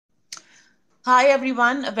Hi,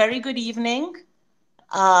 everyone. A very good evening.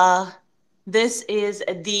 Uh, this is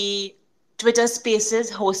the Twitter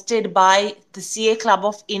Spaces hosted by the CA Club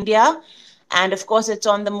of India. And of course, it's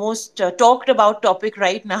on the most talked about topic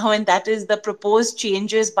right now, and that is the proposed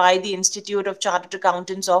changes by the Institute of Chartered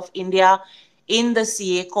Accountants of India in the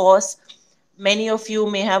CA course. Many of you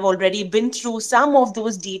may have already been through some of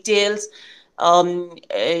those details,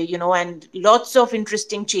 and lots of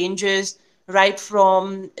interesting changes right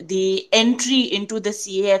from the entry into the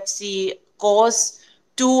CAFC course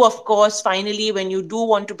to, of course, finally, when you do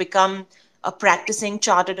want to become a practicing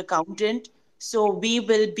chartered accountant. So we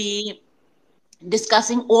will be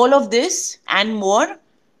discussing all of this and more.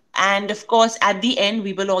 And of course, at the end,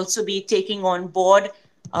 we will also be taking on board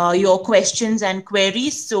your questions and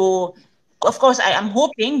queries. So, of course, I am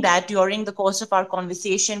hoping that during the course of our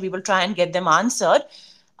conversation, we will try and get them answered.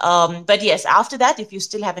 But yes, after that, if you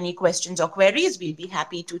still have any questions or queries, we'll be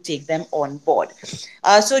happy to take them on board.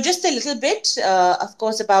 So just a little bit, of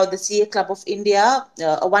course, about the CA Club of India,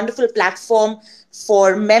 a wonderful platform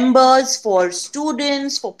for members, for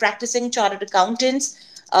students, for practicing chartered accountants,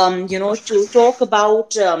 to talk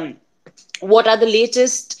about what are the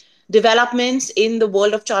latest developments in the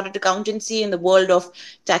world of chartered accountancy, in the world of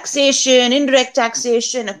taxation, indirect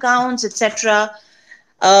taxation, accounts, etc.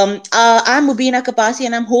 I'm Mubina Kapasi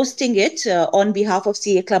and I'm hosting it on behalf of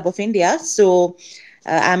CA Club of India. So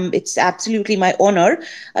it's absolutely my honor.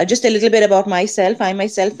 Just a little bit about myself. I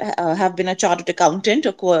myself have been a chartered accountant,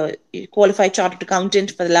 a qualified chartered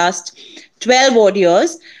accountant for the last 12 odd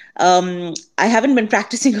years. I haven't been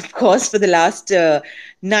practicing, of course, for the last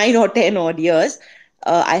 9 or 10 odd years.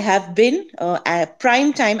 I have been a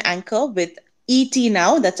prime time anchor with ET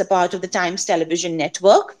now, that's a part of the Times Television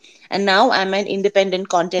Network. And now I'm an independent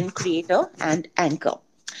content creator and anchor.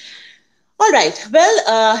 All right.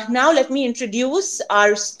 Well, now let me introduce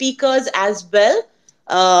our speakers as well.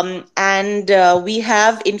 And we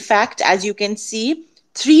have, in fact, as you can see,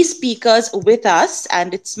 three speakers with us,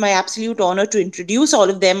 and it's my absolute honor to introduce all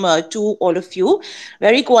of them to all of you.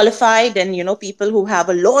 Very qualified and, people who have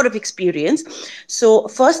a lot of experience. So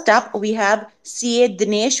first up, we have CA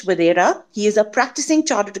Dinesh Wadera. He is a practicing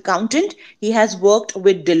chartered accountant. He has worked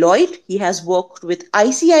with Deloitte. He has worked with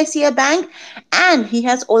ICICI Bank, and he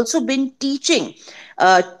has also been teaching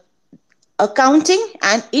uh, accounting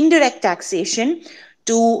and indirect taxation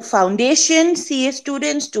to foundation CA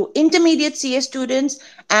students, to intermediate CA students,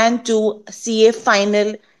 and to CA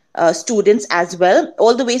final students as well,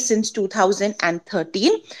 all the way since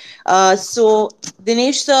 2013. So,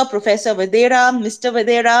 Dinesh sir, Professor Wadera, Mr.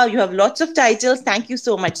 Wadera, you have lots of titles. Thank you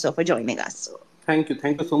so much, sir, for joining us. Thank you.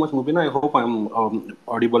 Thank you so much, Mubina. I hope I'm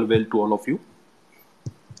audible well to all of you.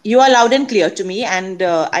 You are loud and clear to me, and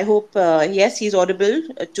I hope, yes, he's audible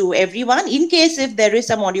to everyone. In case if there is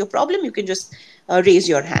some audio problem, you can just raise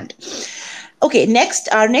your hand. Okay,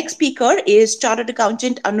 our next speaker is Chartered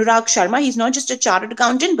Accountant Anurag Sharma. He's not just a Chartered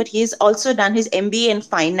Accountant, but he's also done his MBA in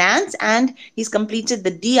Finance and he's completed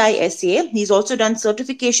the DISA. He's also done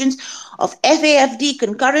certifications of FAFD,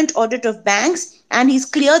 Concurrent Audit of Banks, and he's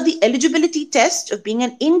cleared the eligibility test of being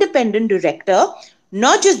an independent director.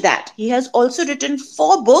 Not just that, he has also written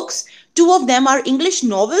 4 books. 2 of them are English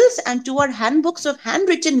novels and 2 are handbooks of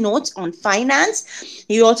handwritten notes on finance.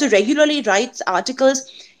 He also regularly writes articles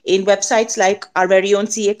in websites like our very own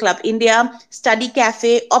CA Club India, Study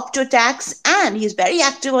Cafe, OptoTax, and he's very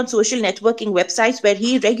active on social networking websites where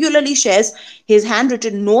he regularly shares his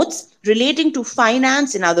handwritten notes relating to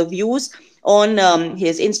finance and other views on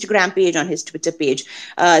his Instagram page, on his Twitter page.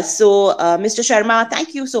 Mr. Sharma,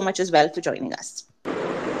 thank you so much as well for joining us.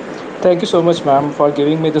 Thank you so much, ma'am, for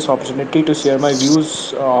giving me this opportunity to share my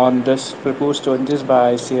views on this proposed changes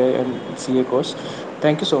by CA and CA course.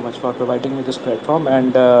 Thank you so much for providing me this platform,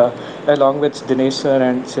 and along with Dinesh sir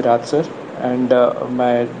and Siraj sir, and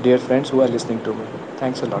my dear friends who are listening to me.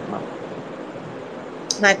 Thanks a lot, ma'am.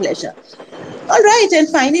 My pleasure. All right, and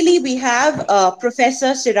finally, we have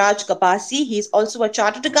Professor Siraj Kapasi. He's also a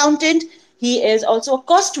chartered accountant. He is also a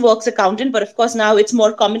cost works accountant, but of course, now it's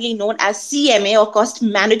more commonly known as CMA or cost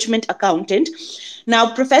management accountant.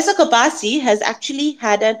 Now, Professor Kapasi has actually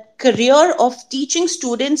had a career of teaching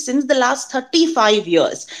students since the last 35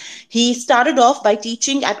 years. He started off by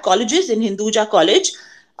teaching at colleges in Hinduja College.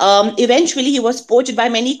 Eventually, he was poached by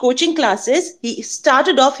many coaching classes. He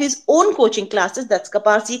started off his own coaching classes, that's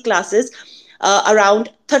Kapasi classes, around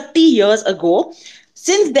 30 years ago.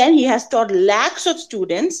 Since then, he has taught lakhs of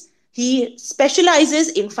students. He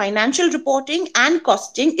specializes in financial reporting and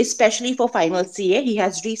costing, especially for final CA. He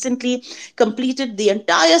has recently completed the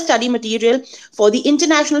entire study material for the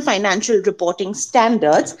International Financial Reporting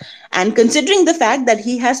Standards. And considering the fact that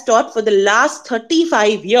he has taught for the last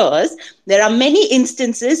 35 years, there are many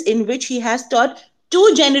instances in which he has taught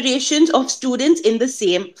two generations of students in the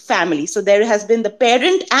same family. So there has been the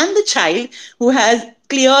parent and the child who has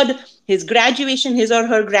cleared his graduation, his or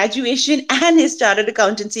her graduation, and his chartered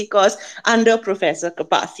accountancy course under Professor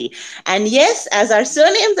Kapasi. And yes, as our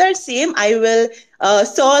surnames are same, I will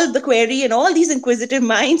solve the query in all these inquisitive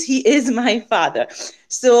minds. He is my father.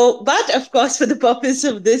 So, but of course, for the purpose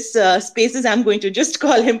of this spaces, I'm going to just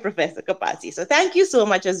call him Professor Kapasi. So thank you so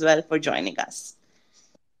much as well for joining us.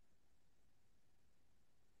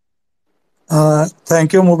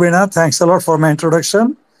 Thank you, Mubina. Thanks a lot for my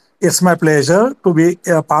introduction. It's my pleasure to be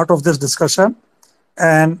a part of this discussion.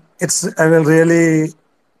 And I will really,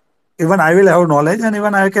 even I will have knowledge and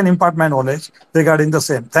even I can impart my knowledge regarding the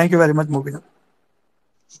same. Thank you very much, Mubina.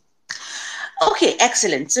 Okay,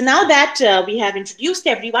 excellent. So now that we have introduced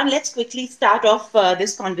everyone, let's quickly start off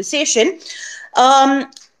this conversation.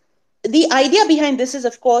 The idea behind this is,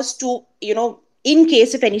 of course, to, in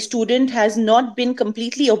case if any student has not been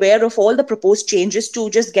completely aware of all the proposed changes, to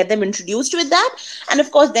just get them introduced with that, and of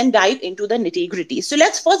course then dive into the nitty-gritty. So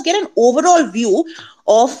let's first get an overall view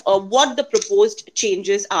of what the proposed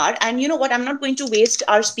changes are. And you know what, I'm not going to waste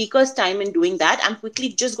our speakers' time in doing that. I'm quickly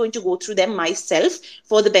just going to go through them myself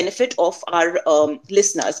for the benefit of our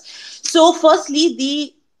listeners. So firstly,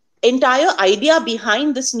 the entire idea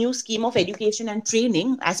behind this new scheme of education and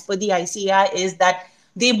training, as per the ICAI, is that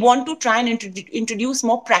they want to try and introduce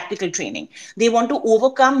more practical training. They want to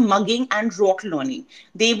overcome mugging and rote learning.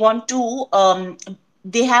 They want to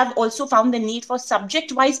they have also found the need for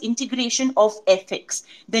subject-wise integration of ethics,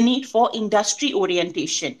 the need for industry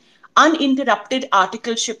orientation, uninterrupted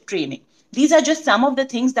articleship training. These are just some of the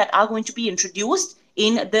things that are going to be introduced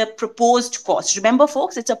in the proposed course. Remember,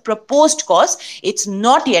 folks, it's a proposed course. It's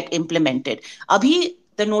not yet implemented. Abhi,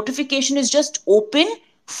 the notification is just open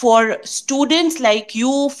for students like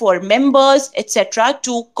you, for members, etc.,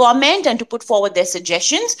 to comment and to put forward their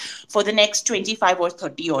suggestions for the next 25 or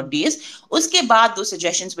 30 odd days. Uske baad, those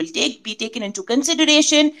suggestions will be taken into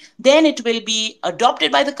consideration. Then it will be adopted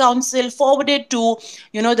by the council, forwarded to,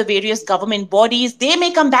 the various government bodies. They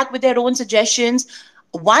may come back with their own suggestions.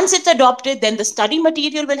 Once it's adopted, then the study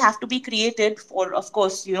material will have to be created for, of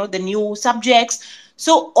course, the new subjects.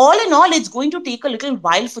 So all in all, it's going to take a little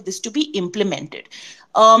while for this to be implemented.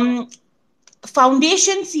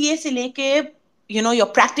 Foundation CA se leke, your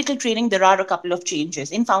practical training, there are a couple of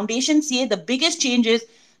changes. In Foundation CA, the biggest change is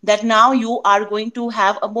that now you are going to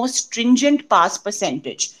have a more stringent pass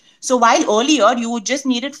percentage. So while earlier you just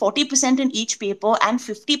needed 40% in each paper and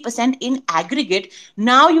 50% in aggregate,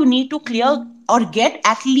 now you need to clear or get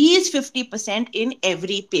at least 50% in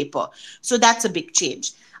every paper. So that's a big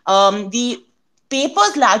change. The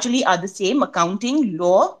papers largely are the same: accounting,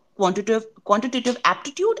 law, quantitative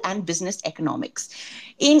aptitude, and business economics.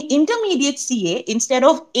 In intermediate CA, instead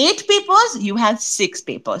of 8 papers, you have 6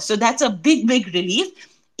 papers. So that's a big, big relief.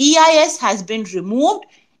 EIS has been removed.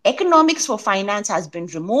 Economics for finance has been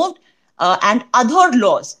removed. And other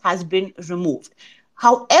laws has been removed.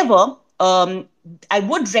 However, I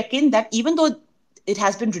would reckon that even though it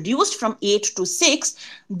has been reduced from 8 to 6,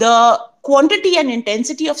 the quantity and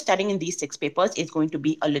intensity of studying in these 6 papers is going to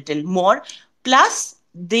be a little more. Plus,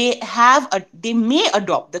 they may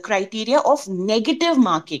adopt the criteria of negative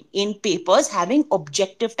marking in papers having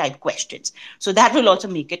objective type questions. So that will also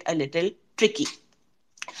make it a little tricky.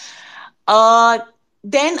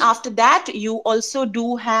 Then after that, you also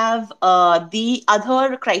do have the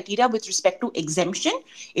other criteria with respect to exemption.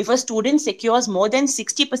 If a student secures more than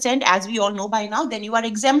 60%, as we all know by now, then you are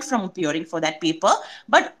exempt from appearing for that paper.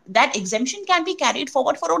 But that exemption can be carried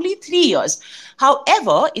forward for only 3 years.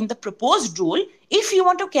 However, in the proposed rule, if you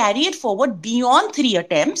want to carry it forward beyond 3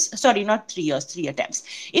 attempts, sorry, not 3 years, 3 attempts.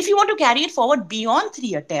 If you want to carry it forward beyond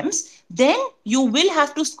 3 attempts, then you will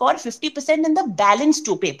have to score 50% in the balance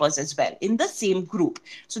 2 papers as well in the same group.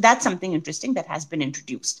 So that's something interesting that has been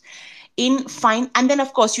introduced. And then,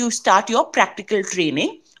 of course, you start your practical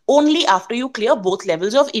training only after you clear both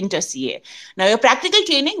levels of inter-CA. Now, your practical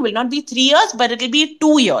training will not be 3 years, but it will be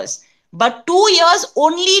 2 years. But 2 years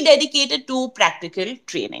only dedicated to practical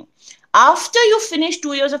training. After you finish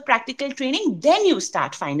 2 years of practical training, then you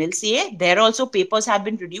start final CA. There also papers have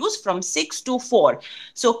been reduced from 6 to 4.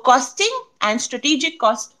 So costing and strategic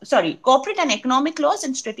cost, sorry, corporate and economic laws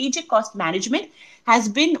and strategic cost management has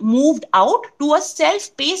been moved out to a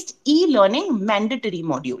self-paced e-learning mandatory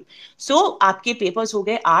module. So आपके papers हो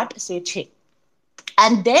गए 8 से 6.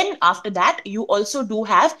 And then after that, you also do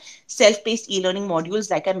have self-paced e-learning modules.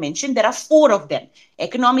 Like I mentioned, there are 4 of them: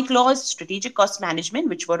 economic laws, strategic cost management,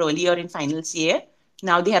 which were earlier in final CA.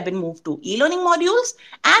 Now they have been moved to e-learning modules.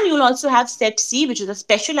 And you'll also have set C, which is a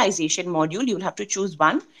specialization module. You'll have to choose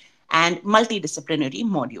one, and multidisciplinary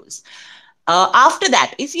modules. After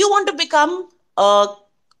that, if you want to become a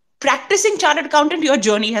practicing chartered accountant, your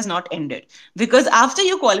journey has not ended, because after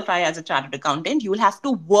you qualify as a chartered accountant, you will have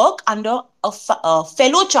to work under a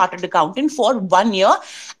fellow chartered accountant for 1 year,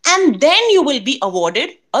 and then you will be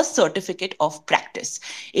awarded a certificate of practice.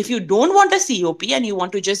 If you don't want a COP and you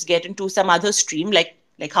want to just get into some other stream, like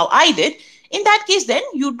how I did, in that case, then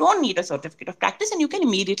you don't need a certificate of practice and you can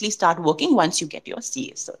immediately start working once you get your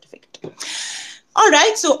CA certificate. All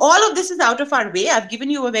right, so all of this is out of our way. I've given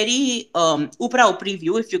you a very upra upri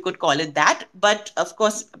view, if you could call it that. But of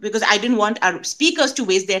course, because I didn't want our speakers to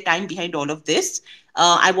waste their time behind all of this,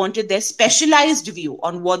 I wanted their specialized view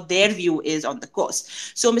on what their view is on the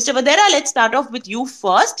course. So, Mr. Wadera, let's start off with you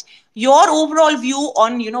first. Your overall view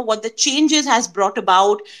on, what the changes has brought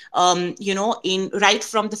about, in right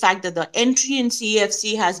from the fact that the entry in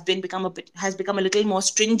CAFC has become a little more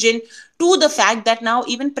stringent, to the fact that now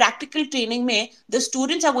even practical training the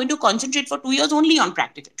students are going to concentrate for 2 years only on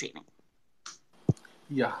practical training.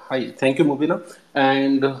 Yeah, hi. Thank you, Mubina.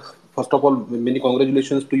 And first of all, many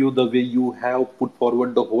congratulations to you the way you have put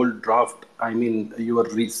forward the whole draft. I mean, your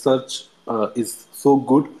research is so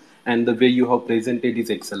good, and the way you have presented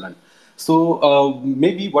is excellent. So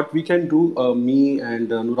maybe what we can do, me and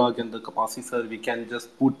Anurag and the Kapasi sir, we can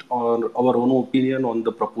just put our own opinion on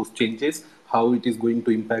the proposed changes, how it is going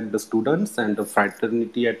to impact the students and the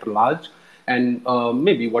fraternity at large, and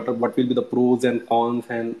maybe what will be the pros and cons.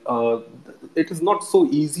 And it is not so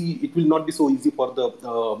easy, it will not be so easy for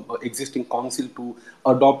the existing council to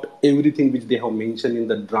adopt everything which they have mentioned in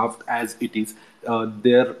the draft as it is.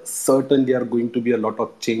 There certainly are going to be a lot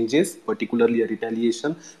of changes, particularly a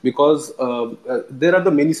retaliation, because there are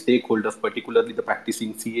the many stakeholders, particularly the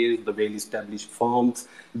practicing CAs, the well-established firms,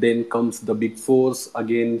 then comes the big fours,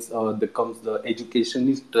 again there comes the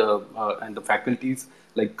educationists and the faculties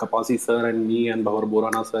like Kapasi sir and me and Bhavar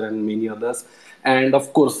Borana sir and many others. And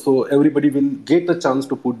of course, so everybody will get a chance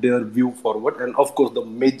to put their view forward. And of course, the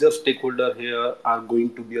major stakeholder here are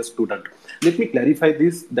going to be a student. Let me clarify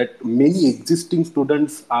this, that many existing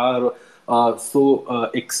students are so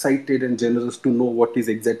excited and generous to know what is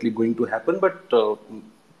exactly going to happen. But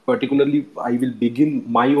particularly, I will begin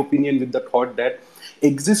my opinion with the thought that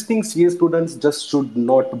existing CA students just should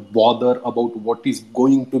not bother about what is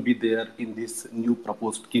going to be there in this new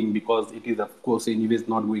proposed scheme, because it is of course anyways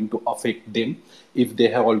not going to affect them if they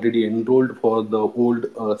have already enrolled for the old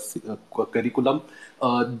curriculum.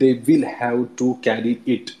 They will have to carry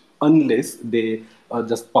it unless they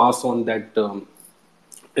just pass on that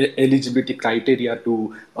eligibility criteria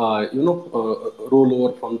to roll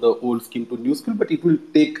over from the old scheme to new scheme. But it will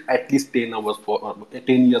take at least 10 hours for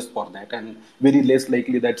 10 years for that, and very less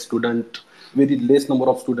likely that very less number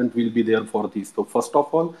of students will be there for this. So first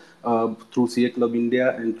of all, through CA Club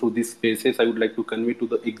India and through these spaces, I would like to convey to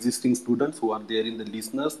the existing students who are there in the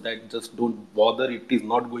listeners that just don't bother, it is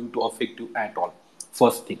not going to affect you at all.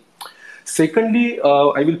 First thing. Secondly,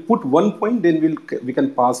 I will put one point, then we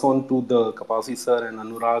can pass on to the Kapasi sir and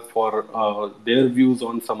Anurag for their views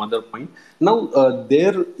on some other point. Now,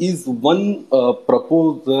 there is one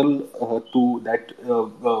proposal to that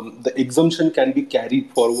the exemption can be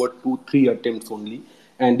carried forward to 3 attempts only.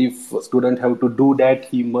 And if a student have to do that,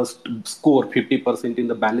 he must score 50% in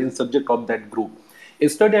the balance subject of that group.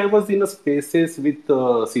 Yesterday, I was in a spaces with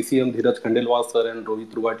CCM Dhiraj Khandelwal sir and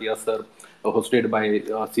Rohit Rugatia sir, hosted by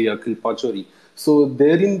CA Kilpachori. So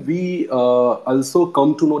therein we also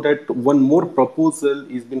come to know that one more proposal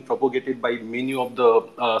is being propagated by many of the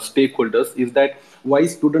stakeholders, is that why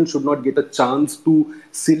students should not get a chance to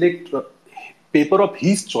select paper of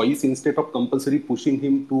his choice instead of compulsory pushing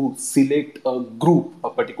him to select a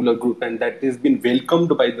particular group, and that has been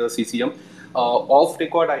welcomed by the CCM. Off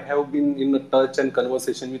record, I have been in a touch and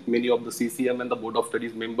conversation with many of the CCM and the Board of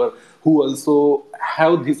Studies member who also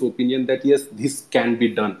have this opinion that yes, this can be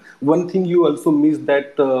done. One thing you also miss,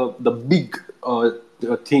 that the big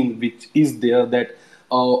thing which is there, that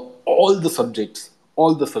all the subjects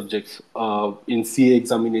in CA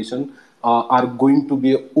examination are going to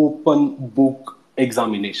be an open book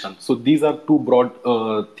examination. So these are two broad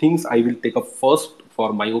things I will take up first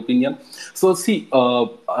for my opinion. So see,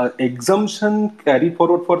 exemption carry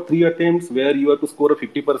forward for 3 attempts where you have to score a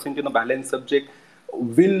 50% in a balanced subject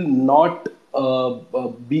will not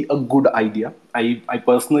be a good idea. I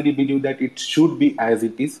personally believe that it should be as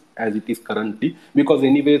it is currently, because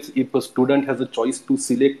anyways if a student has a choice to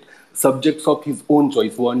select subjects of his own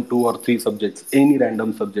choice, one, two, or three subjects, any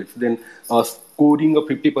random subjects, then scoring a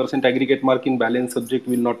 50% aggregate mark in balanced subject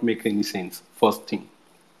will not make any sense, first thing.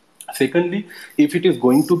 Secondly, if it is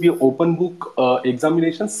going to be an open book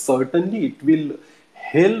examination, certainly it will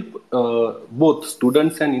help both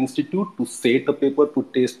students and institute to set a paper to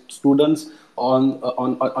test students on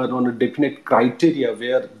a definite criteria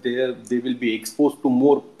where they will be exposed to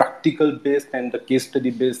more practical based and the case study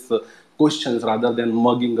based questions rather than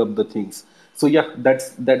mugging up the things. So yeah,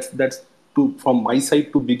 that's to from my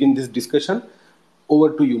side to begin this discussion.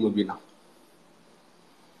 Over to you, Mubina.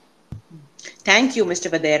 Thank you, Mr.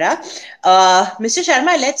 Vadera. Mr.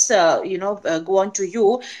 Sharma, let's go on to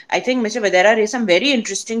you. I think Mr. Vadera raised some very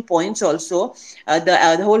interesting points also.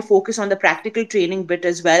 The whole focus on the practical training bit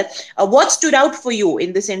as well. What stood out for you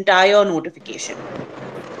in this entire notification?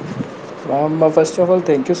 First of all,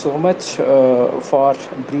 thank you so much for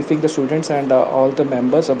briefing the students and all the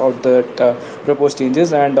members about the proposed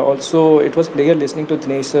changes. And also, it was clear listening to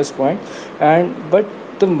Dinesh's point. And but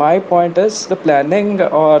my point is the planning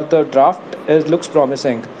or the draft looks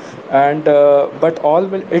promising, and but all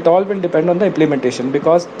will depend on the implementation,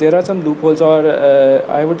 because there are some loopholes, or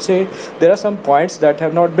I would say there are some points that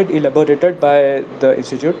have not been elaborated by the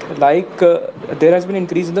institute. Like there has been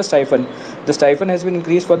increase in the stipend. The stipend has been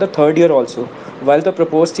increased for the third year also, while the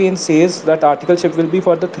proposed change says that articleship will be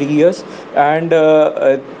for the 3 years, and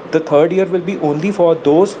the third year will be only for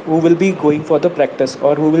those who will be going for the practice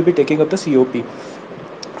or who will be taking up the COP.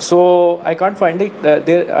 So I can't find it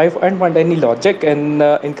there. I can't find any logic in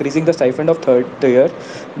increasing the stipend of third year.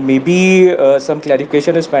 Maybe some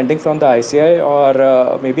clarification is pending from the ICAI,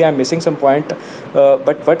 or maybe I'm missing some point.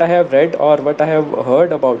 But what I have read or what I have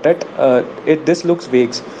heard about it, it this looks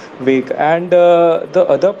vague. And the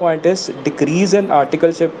other point is decrease in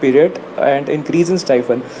articleship period and increase in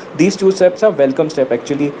stipend. These two steps are welcome step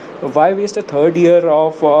actually. Why waste a third year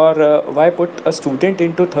of, or why put a student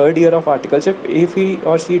into third year of articleship if he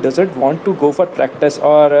or she doesn't want to go for practice,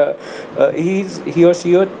 or he or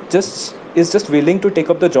she just is just willing to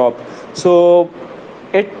take up the job. So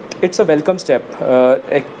it it's a welcome step,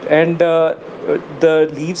 and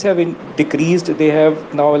the leaves have decreased. They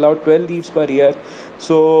have now allowed 12 leaves per year.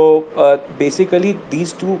 So basically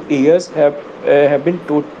these 2 years have been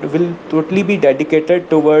will totally be dedicated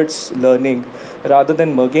towards learning rather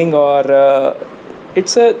than mugging, or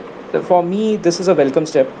it's a for me this is a welcome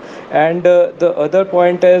step. And the other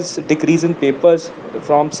point is decrease in papers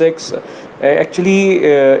from 6. Actually,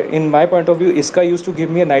 in my point of view, ISCA used to give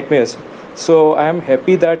me a nightmares. So I am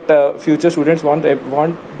happy that future students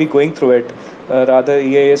won't be going through it, rather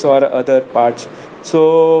EAS or other parts.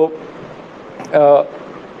 So uh,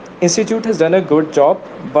 institute has done a good job,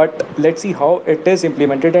 but let's see how it is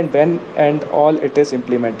implemented and when and all it is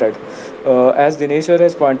implemented. As Dinesh sir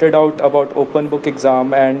has pointed out about open book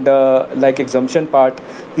exam and like exemption part,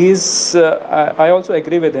 I also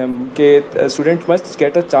agree with him. Okay, student must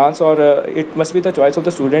get a chance, or it must be the choice of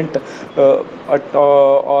the student,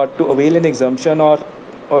 or to avail an exemption, or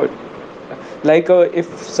like if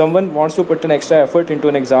someone wants to put an extra effort into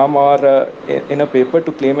an exam, or in a paper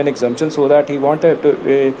to claim an exemption, so that he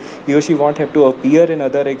or she won't have to appear in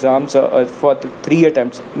other exams for the 3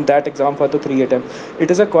 attempts, in that exam for the 3 attempts.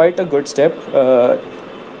 It is a quite a good step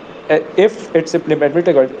if it's implemented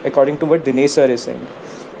according to what Dinesh sir is saying.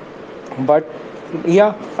 But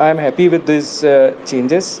yeah, I am happy with these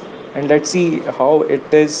changes, and let's see how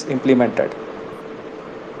it is implemented.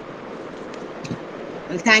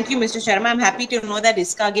 Well, thank you, Mr. Sharma. I'm happy to know that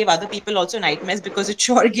ISCA gave other people also nightmares, because it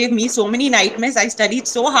sure gave me so many nightmares. I studied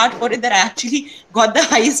so hard for it that I actually got the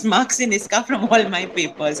highest marks in ISCA from all my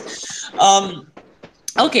papers.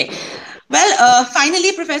 Okay. Well,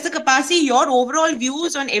 finally, Professor Kapasi, your overall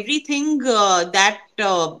views on everything that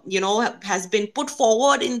has been put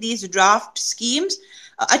forward in these draft schemes.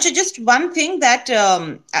 Acha, just one thing that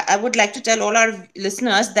I would like to tell all our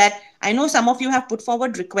listeners, that I know some of you have put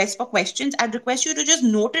forward requests for questions. I'd request you to just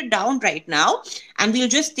note it down right now, and we'll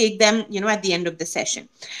just take them, at the end of the session.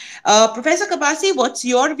 Professor Kapasi, what's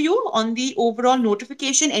your view on the overall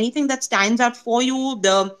notification? Anything that stands out for you?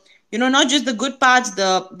 Not just the good parts,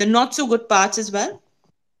 the not so good parts as well.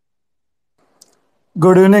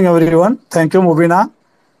 Good evening, everyone. Thank you, Mubina.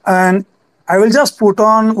 And I will just put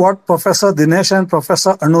on what Professor Dinesh and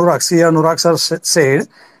Professor Anurag, CA Anurag sir said,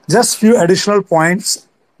 just few additional points,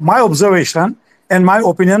 my observation and my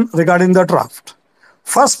opinion regarding the draft.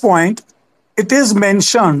 First point, it is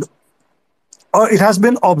mentioned or it has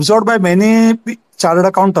been observed by many chartered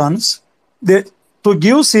accountants that to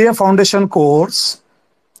give CA foundation course,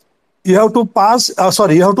 you have to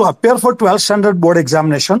you have to appear for 12th standard board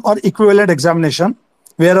examination or equivalent examination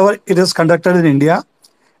wherever it is conducted in India.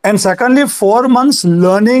 And secondly, 4 months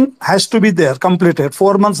learning has to be there, completed,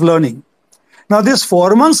 4 months learning. Now, this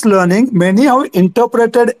 4 months learning, many have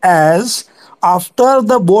interpreted as after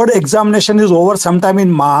the board examination is over sometime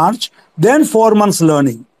in March, then 4 months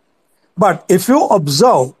learning. But if you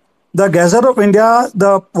observe the Gazette of India,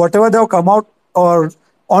 the whatever they have come out or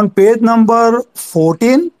on page number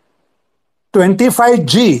 14,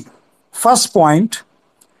 25G, first point,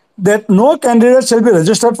 that no candidate shall be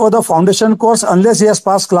registered for the foundation course unless he has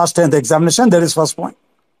passed class 10th examination. That is first point.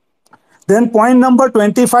 Then point number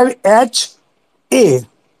 25H, A,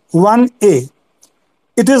 1A.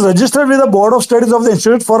 It is registered with the Board of Studies of the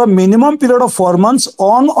Institute for a minimum period of 4 months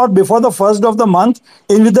on or before the first of the month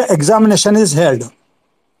in which the examination is held.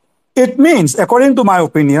 It means, according to my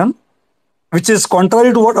opinion, which is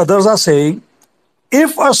contrary to what others are saying,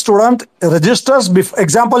 if a student registers,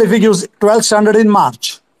 example, if he gives 12th standard in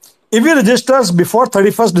March, if he registers before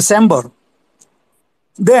 31st December,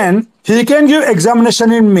 then he can give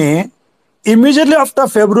examination in May. Immediately after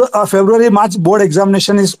February-March board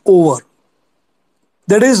examination is over.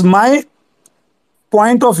 That is my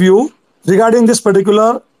point of view regarding this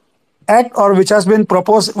particular act or which has been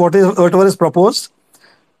proposed, whatever is proposed.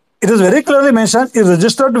 It is very clearly mentioned, is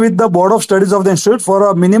registered with the Board of Studies of the Institute for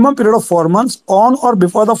a minimum period of 4 months on or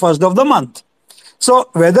before the first of the month. So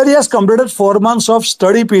whether he has completed 4 months of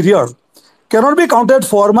study period cannot be counted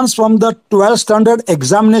 4 months from the 12th standard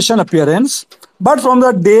examination appearance, but from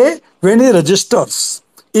the day when he registers.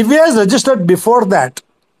 If he has registered before that,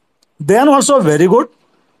 then also very good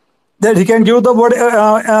that he can give the board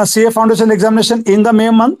CA foundation examination in the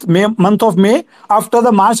month of May after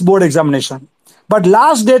the March board examination. But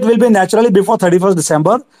last date will be naturally before 31st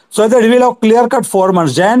December, so that he will have clear-cut 4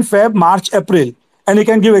 months, Jan, Feb, March, April, and he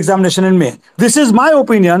can give examination in May. This is my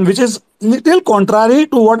opinion, which is little contrary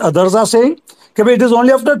to what others are saying. Okay, it is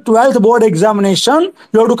only after 12th board examination,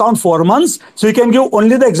 you have to count 4 months, so you can give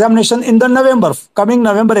only the examination in the coming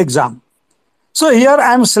November exam. So here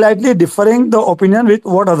I am slightly differing the opinion with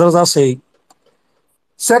what others are saying.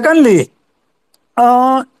 Secondly,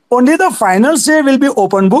 only the final say will be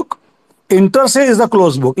open book. Inter say is the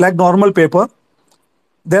closed book, like normal paper.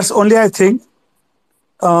 That's only, I think.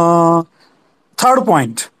 Third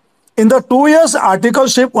point. In the 2 years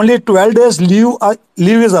articleship, only 12 days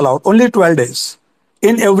leave is allowed. Only 12 days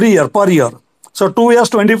in every year, per year. So 2 years,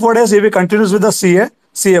 24 days, if he continues with the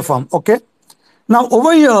CA firm. Okay. Now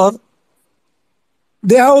over here,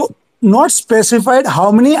 they have not specified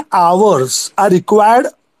how many hours are required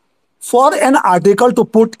for an article to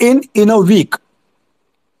put in a week.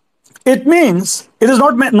 It means, it is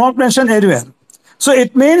not mentioned anywhere. So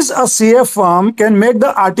it means a CA firm can make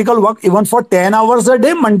the article work even for 10 hours a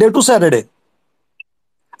day, Monday to Saturday.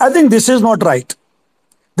 I think this is not right.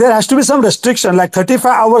 There has to be some restriction, like 35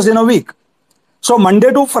 hours in a week. So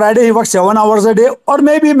Monday to Friday, he works 7 hours a day, or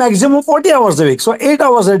maybe maximum 40 hours a week. So 8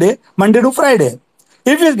 hours a day, Monday to Friday.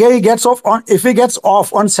 If he gets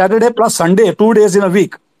off on Saturday plus Sunday, 2 days in a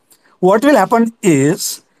week, what will happen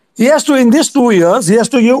is, he has to, in these 2 years, he has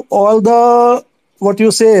to give all the,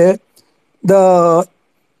 the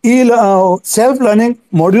self-learning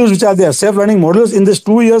modules which are there, self-learning modules in these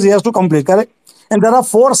 2 years he has to complete, correct? And there are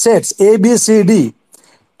 4 sets, A, B, C, D.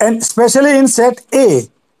 And especially in set A,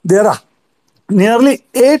 there are nearly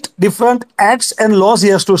 8 different acts and laws he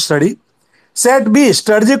has to study. Set B,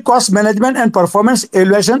 strategic cost management and performance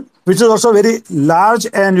evaluation, which is also very large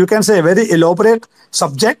and you can say very elaborate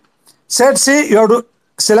subject. Set C, you have to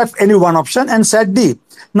select any one option, and set D.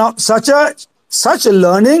 Now, such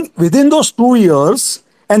learning within those 2 years,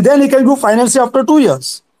 and then he can do final C after 2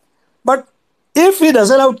 years. But if he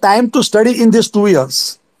doesn't have time to study in these 2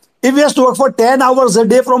 years, if he has to work for 10 hours a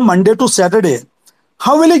day from Monday to Saturday,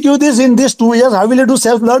 how will he give this in these 2 years? How will he do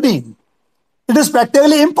self-learning? It is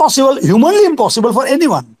practically impossible, humanly impossible for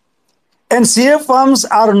anyone. And CA firms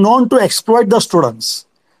are known to exploit the students.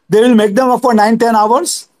 They will make them work for 9-10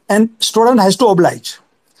 hours and student has to oblige.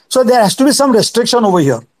 So there has to be some restriction over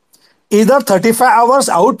here. Either 35 hours,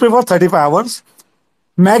 I would prefer 35 hours,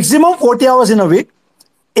 maximum 40 hours in a week,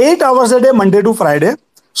 8 hours a day, Monday to Friday.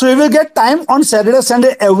 So you will get time on Saturday,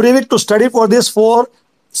 Sunday, every week to study for these 4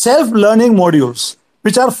 self-learning modules,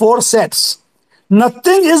 which are 4 sets.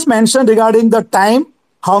 Nothing is mentioned regarding the time,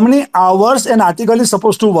 how many hours an article is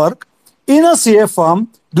supposed to work in a CA firm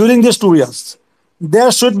during these 2 years.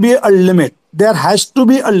 There should be a limit. There has to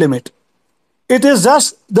be a limit. It is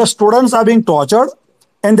just the students are being tortured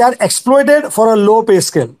and they are exploited for a low pay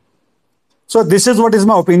scale. So this is what is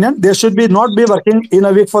my opinion. They should be not be working in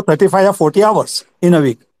a week for 35 or 40 hours in a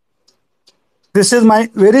week. This is my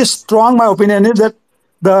very strong, my opinion is that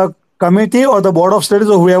the committee or the board of studies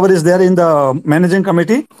or whoever is there in the managing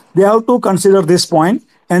committee, they have to consider this point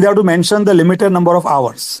and they have to mention the limited number of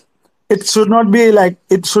hours. It should not be like,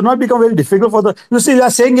 it should not become very difficult for the, you see, you are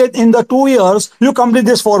saying it in the 2 years, you complete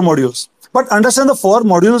these 4 modules. But understand the 4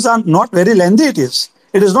 modules are not very lengthy it is.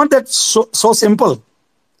 It is not that so simple.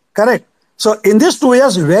 Correct. So in these 2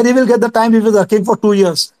 years, where he will get the time if he is working for 2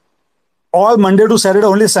 years? All Monday to Saturday,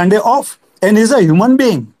 only Sunday off. And he's a human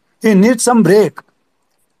being. He needs some break.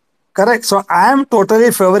 Correct. So I am totally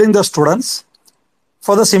favoring the students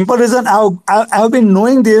for the simple reason I have been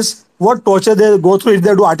knowing this, what torture they go through if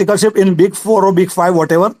they do articleship in Big 4 or Big 5,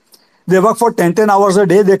 whatever. They work for 10 hours a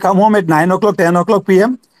day. They come home at 9 o'clock, 10 o'clock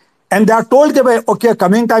PM. And they are told, okay,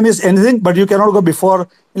 coming time is anything, but you cannot go before,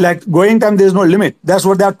 like going time, there is no limit. That's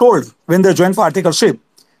what they are told when they join for articleship.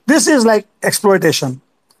 This is like exploitation.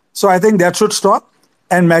 So I think that should stop.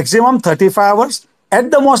 And maximum 35 hours.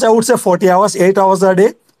 At the most, I would say 40 hours, 8 hours a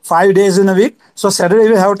day, 5 days in a week. So Saturday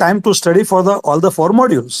we have time to study for all the 4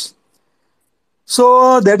 modules.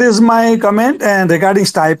 So that is my comment. And regarding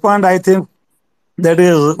stipend, I think that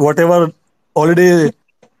is whatever already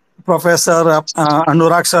Professor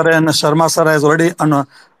Anurag sir and Sharma sir has already,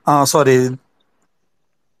 sorry,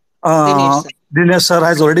 Dinesh sir. Dinesh sir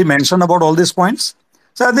has already mentioned about all these points.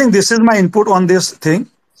 So I think this is my input on this thing.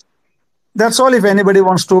 That's all. If anybody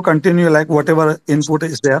wants to continue, like whatever input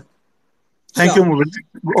is there. Thank you, Sure. Mubin.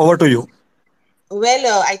 Over to you.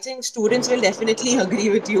 Well, I think students will definitely agree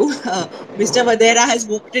with you. Mr. Vadera has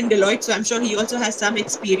worked in Deloitte, so I'm sure he also has some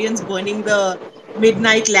experience burning the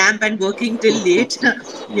midnight lamp and working till late,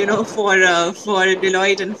 for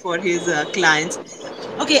Deloitte and for his clients.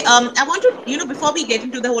 Okay, I want to, before we get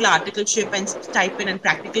into the whole articleship and stipend and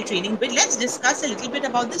practical training, but let's discuss a little bit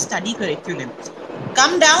about the study curriculum.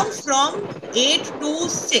 Come down from 8 to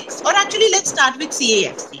 6, or actually, let's start with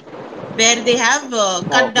CAFC, where they have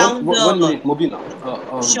cut down One the. minute, Mubina.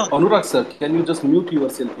 Sure. Anurag sir, can you just mute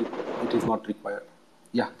yourself if it is not required?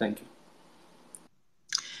 Yeah, thank you.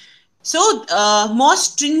 So, more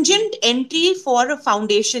stringent entry for a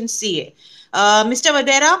foundation CA. Mr.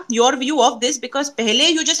 Vadera, your view of this, because pehle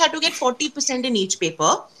you just had to get 40% in each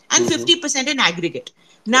paper and 50% in aggregate.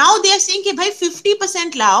 Now they are saying कि भाई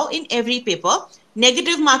 50% lao in every paper,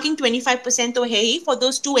 negative marking 25% to hai for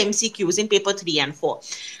those two MCQs in paper 3 and 4.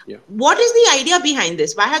 Yeah. What is the idea behind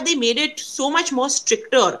this? Why have they made it so much more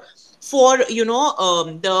stricter for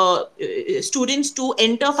the students to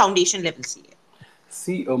enter foundation level CA?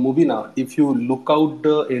 See, Mubina, if you look out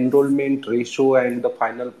the enrollment ratio and the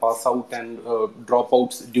final pass out and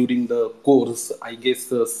dropouts during the course, I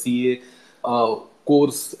guess CA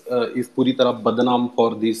course is puri tarah badnaam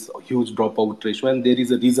for this huge dropout ratio, and there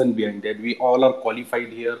is a reason behind that. We all are qualified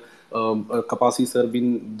here. Kapasi sir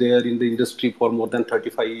been there in the industry for more than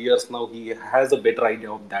 35 years now. He has a better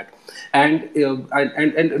idea of that, and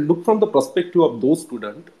look from the perspective of those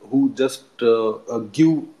students who just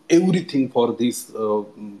give everything for this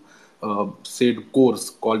said course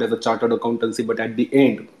called as a chartered accountancy, but at the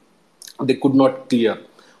end they could not clear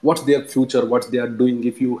what's their future, what they are doing.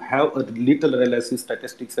 If you have a little analysis,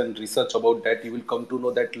 statistics and research about that, you will come to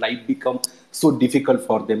know that life become so difficult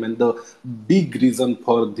for them, and the big reason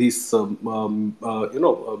for this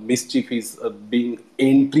mischief is being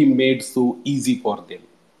entry made so easy for them.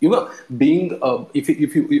 Being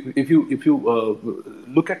if you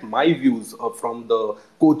look at my views from the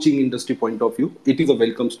coaching industry point of view, it is a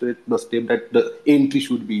welcome step that the entry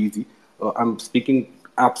should be easy. I'm speaking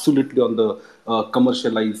absolutely on the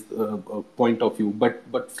commercialized point of view,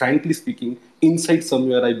 but frankly speaking, inside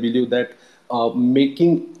somewhere I believe that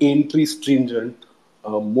making entry stringent,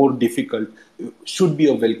 more difficult, should be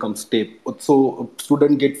a welcome step. So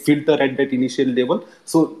students get filter at that initial level,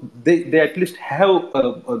 so they at least have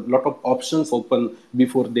a lot of options open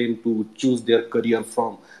before them to choose their career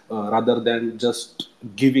from, rather than just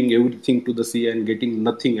giving everything to the CA and getting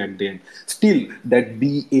nothing at the end. Still, that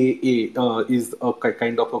BAA is a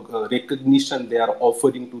kind of a recognition they are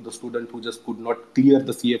offering to the student who just could not clear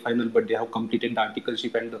the CA final, but they have completed the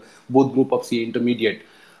articleship and both group of CA intermediate.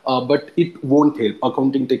 But it won't help.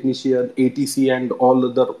 Accounting technician, ATC, and all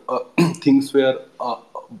other things were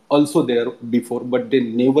also there before, but they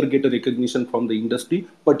never get a recognition from the industry,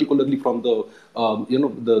 particularly from the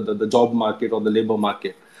the job market or the labor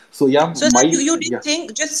market. So yeah, So, sir, my you yeah didn't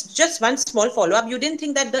think, just one small follow up, you didn't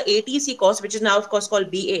think that the ATC course, which is now of course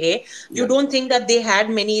called BAA, you yeah. don't think that they had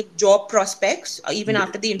many job prospects even De-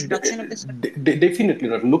 after the introduction of this? Definitely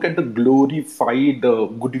not. Look at the glorified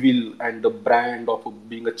goodwill and the brand of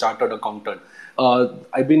being a chartered accountant.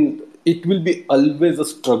 I mean, it will be always a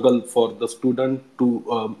struggle for the student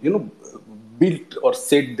to, build or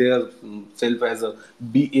set their self as a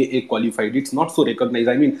BAA qualified. It's not so recognized.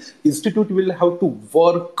 I mean, institute will have to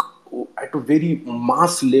work at a very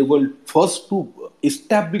mass level first to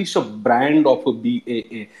establish a brand of a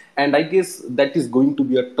BAA, and I guess that is going to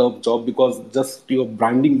be a tough job because just your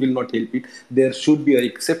branding will not help it. There should be an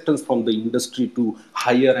acceptance from the industry to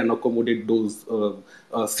hire and accommodate those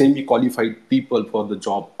semi-qualified people for the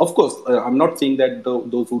job. Of course, I'm not saying that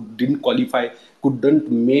those who didn't qualify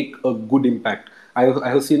couldn't make a good impact. I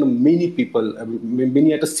have seen many people,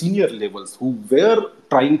 many at a senior levels, who were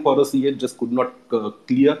trying for a CA, just could not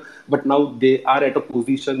clear, but now they are at a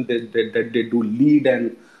position that they do lead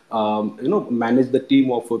and manage the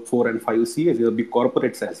team of 4 and 5 CAs. They are big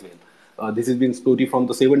corporates as well. This has been story from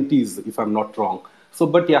the 70s, if I'm not wrong. So,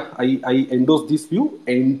 but yeah, I endorse this view.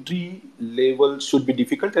 Entry level should be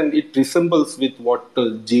difficult, and it resembles with what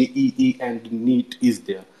JEE and NEET is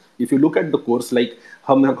there. If you look at the course, like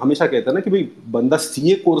हम हमेशा कहते हैं ना कि भाई बंदा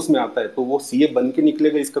CA course में आता है तो वो सीए बन के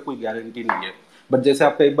निकलेगा, इसका कोई गारंटी नहीं है। बट जैसे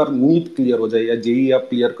आपका एक बार नीट क्लियर हो जाए या जेई आप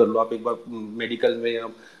क्लियर कर लो, आप एक बार मेडिकल में या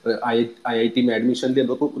आईआईटी में एडमिशन ले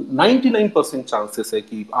लो, तो 99% चांसेस है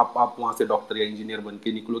कि आप वहाँ से डॉक्टर या इंजीनियर बन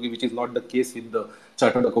के निकलोगे, which is not the case with the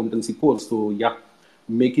chartered accountancy course. So yeah,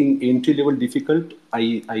 making entry level difficult,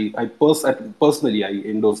 personally I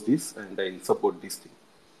endorse this and I support this thing.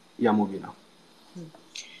 Yeah, moving now.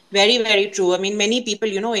 Very, very true. I mean, many people,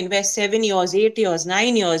 invest 7 years, 8 years,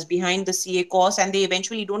 9 years behind the CA course, and they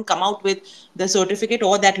eventually don't come out with the certificate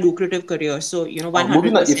or that lucrative career. So,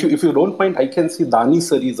 Mubina, if 100%. you don't mind, I can see Dani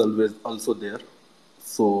sir is always also there.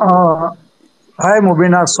 So Uh, Hi,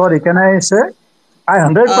 Mubina. Sorry, can I say? I Uh,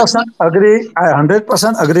 100% agree. I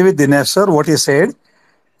 100% agree with Dinesh sir, what he said.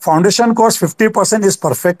 Foundation course 50% is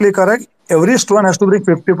perfectly correct. Every student has to bring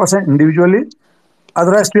 50% individually.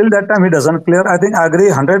 Otherwise, till that time, he doesn't clear. I think I agree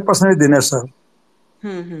 100% with Dinesh sir.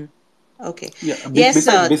 hmm. Okay. yeah, Yes,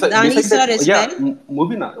 Dani beside sir that, as yeah, well.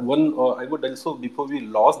 Mubina, one I would also, before we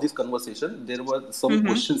lost this conversation, there were some Hmm.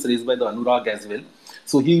 questions raised by the Anurag as well.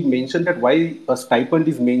 So he mentioned that why a stipend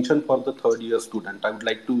is mentioned for the third year student. I would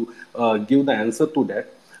like to give the answer to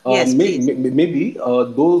that. Yes, please. Maybe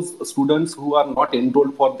those students who are not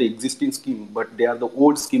enrolled for the existing scheme, but they are the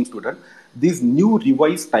old scheme student, this new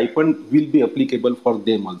revised stipend will be applicable for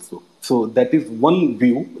them also. So that is one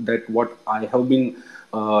view that what I have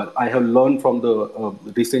learned from the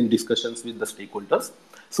recent discussions with the stakeholders.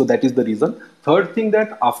 So that is the reason. Third thing,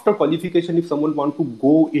 that after qualification, if someone want to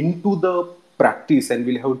go into the practice and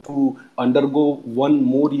will have to undergo one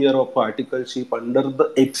more year of articleship under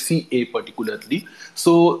the FCA particularly.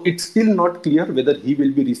 So it's still not clear whether he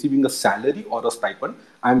will be receiving a salary or a stipend.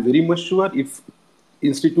 I'm very much sure if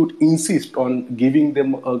institute insist on giving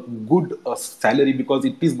them a good salary, because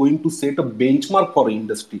it is going to set a benchmark for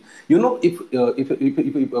industry. If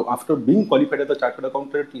after being qualified as a chartered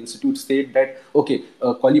accountant, institute said that okay,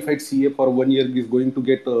 qualified CA for 1 year is going to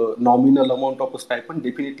get a nominal amount of a stipend,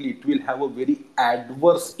 definitely it will have a very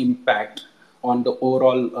adverse impact on the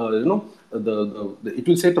overall it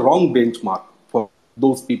will set a wrong benchmark for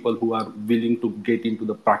those people who are willing to get into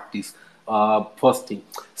the practice. First thing.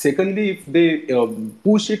 Secondly, if they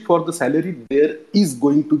push it for the salary, there is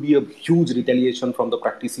going to be a huge retaliation from the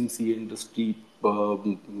practicing CA industry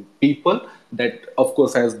people. That, of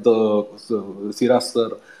course, as the Siras sir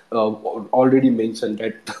already mentioned,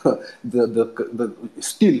 that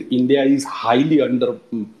still India is highly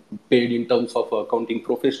underpaid in terms of accounting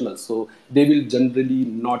professionals. So they will generally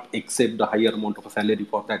not accept the higher amount of a salary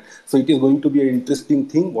for that. So it is going to be an interesting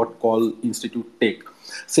thing what call institute take.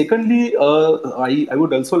 Secondly, I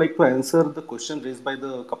would also like to answer the question raised by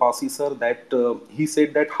the Kapasi sir, that he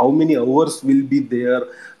said that how many hours will be there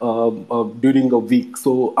during a week.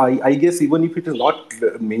 So I guess even if it is not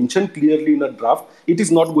mentioned clearly in a draft, it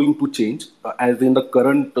is not going to change. As in the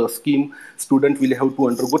current scheme, student will have to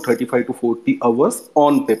undergo 35 to 40 hours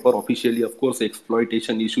on paper officially. Of course,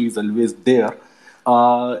 exploitation issue is always there.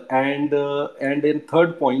 And then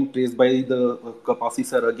third point raised by the Kapasi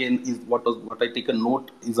sir again is what I take a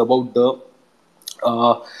note is about the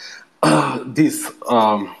uh, this.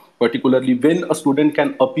 particularly when a student can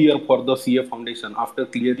appear for the CA foundation after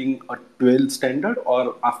clearing a 12th standard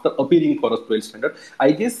or after appearing for a 12th standard.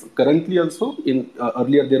 I guess currently also in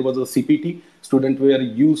earlier there was a CPT, student were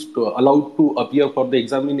used allowed to appear for the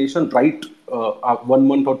examination right 1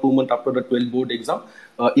 month or 2 months after the 12th board exam.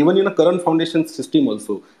 Even in a current foundation system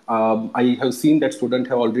also, I have seen that students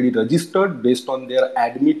have already registered based on their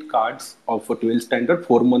admit cards of a 12th standard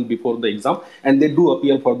 4 months before the exam, and they do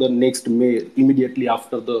appear for the next May immediately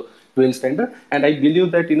after the 12th standard. And I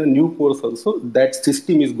believe that in a new course also that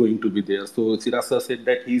system is going to be there. So Sirasa said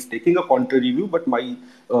that he is taking a contrary view, but my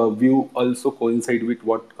view also coincide with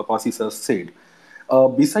what Kapasi sir said.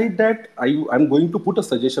 Beside that, I'm going to put a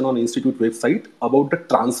suggestion on Institute website about the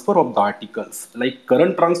transfer of the articles. Like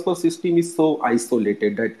current transfer system is so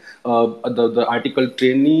isolated that the article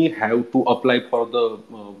trainee have to apply for the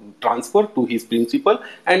transfer to his principal,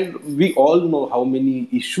 and we all know how many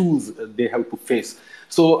issues they have to face.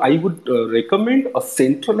 So I would recommend a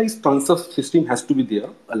centralized transfer system has to be there,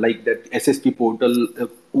 like that SSP portal,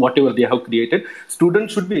 whatever they have created.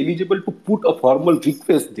 Students should be eligible to put a formal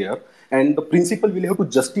request there, and the principal will have to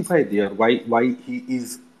justify there why he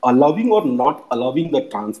is allowing or not allowing the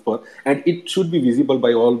transfer, and it should be visible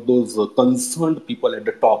by all those concerned people at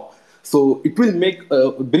the top. So it will make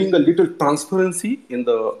bring a little transparency in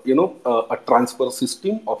the a transfer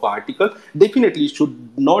system of article. Definitely should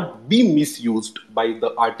not be misused by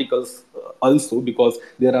the articles also, because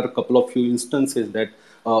there are a couple of few instances that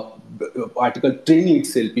uh, article training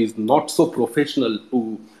itself is not so professional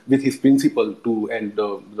to with his principal to, and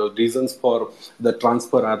the reasons for the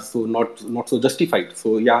transfer are so not so justified.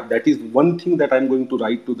 So yeah, that is one thing that I'm going to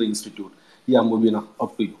write to the institute. Yeah, Mubina,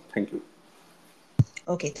 up to you. Thank you.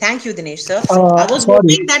 Okay, thank you, Dinesh sir. I was Sorry,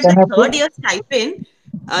 hoping that the can I third put? year stipend,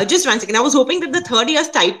 just 1 second, I was hoping that the third year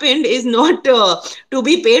stipend is not to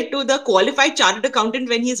be paid to the qualified chartered accountant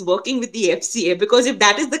when he's working with the FCA, because if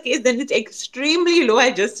that is the case, then it's extremely low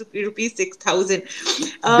at just rupees 6,000.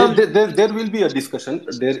 There will be a discussion.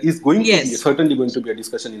 There is going to be Yes. certainly going to be a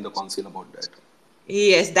discussion in the council about that.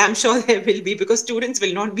 Yes, I'm sure there will be, because students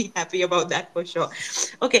will not be happy about that for sure.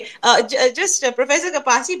 Okay, just Professor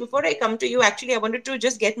Kapasi, before I come to you, actually, I wanted to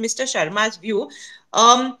just get Mr. Sharma's view.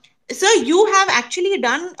 Um, Sir, you have actually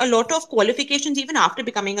done a lot of qualifications even after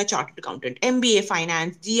becoming a chartered accountant: MBA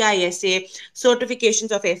Finance, DISA,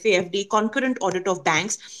 certifications of FAFD, concurrent audit of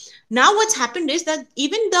banks. Now, what's happened is that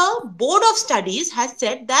even the Board of Studies has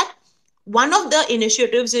said that one of the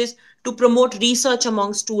initiatives is to promote research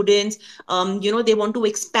among students. They want to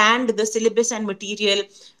expand the syllabus and material,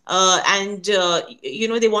 and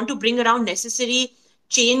they want to bring around necessary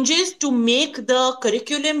changes to make the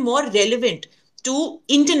curriculum more relevant to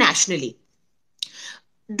internationally.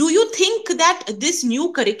 Do you think that this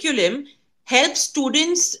new curriculum helps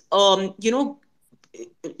students, or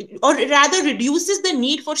rather reduces the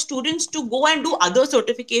need for students to go and do other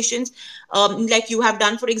certifications, like you have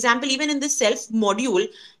done? For example, even in the self module,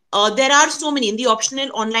 there are so many in the optional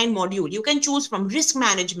online module. You can choose from risk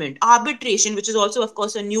management, arbitration, which is also, of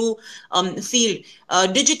course, a new field,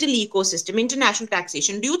 digital ecosystem, international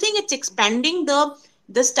taxation. Do you think it's expanding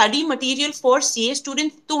the study material for CA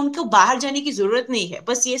students? तो उनको बाहर जाने की जरूरत नहीं है,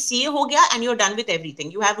 बस ये CA हो गया and you're done with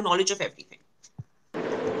everything. You have knowledge of everything.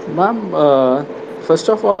 Ma'am, first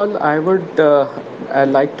of all, I'd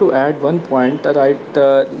like to add one point that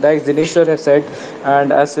like Dinesh sir has said,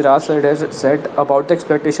 and as Siraj sir has said about the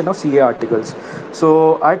exploitation of CA articles.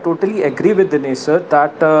 So I totally agree with Dinesh sir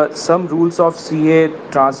that some rules of CA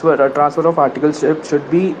transfer of articles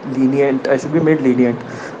should be lenient, should be made lenient.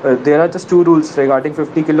 There are just two rules regarding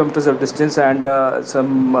 50 kilometers of distance and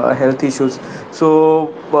some health issues.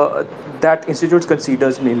 So that institute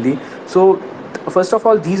considers mainly. So first of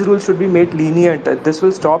all, these rules should be made lenient. This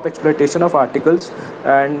will stop exploitation of articles,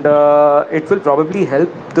 and it will probably help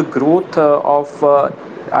the growth of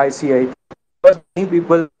ICI. Because many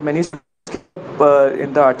people, many students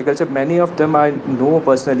in the articles, many of them I know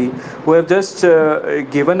personally who have just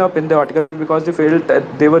given up in the article because they felt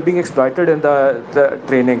that they were being exploited in the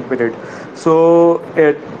training period. So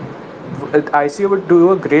ICA would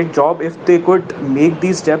do a great job if they could make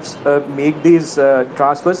these steps, make these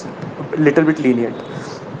transfers little bit lenient.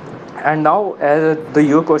 And now,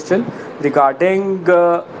 your question regarding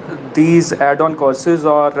these add-on courses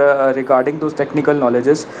or regarding those technical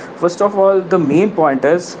knowledges. First of all, the main point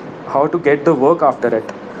is how to get the work after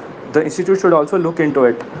it. The institute should also look into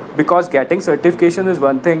it, because getting certification is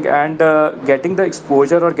one thing, and getting the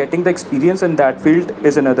exposure or getting the experience in that field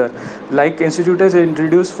is another. Like institute has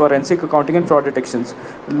introduced forensic accounting and fraud detections.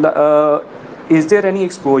 Is there any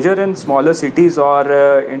exposure in smaller cities or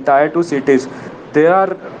in tier 2 cities? There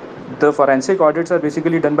are the forensic audits are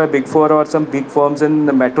basically done by Big Four or some big firms in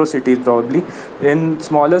the metro cities, probably. In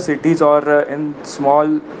smaller cities or in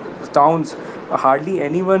small towns, hardly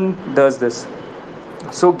anyone does this.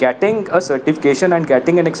 So getting a certification and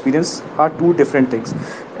getting an experience are two different things.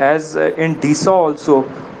 As in DISA also,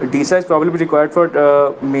 DISA is probably required for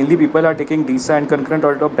mainly people are taking DISA and concurrent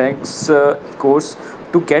audit of banks course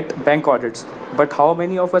to get bank audits. But how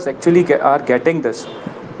many of us actually are getting this?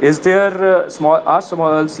 Is there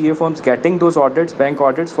small CA firms getting those audits, bank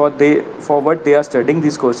audits for what they are studying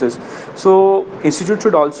these courses? So institute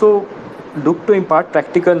should also look to impart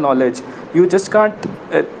practical knowledge. You just can't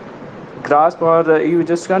grasp और you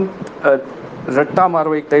just can रट्टा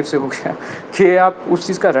मारो एक type से हो गया कि आप उस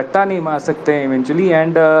चीज़ का रट्टा नहीं मार सकते हैं eventually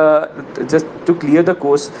and just to clear the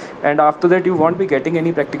course and after that you want be getting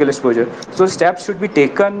any practical exposure so steps should be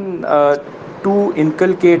taken to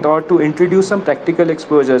inculcate or to introduce some practical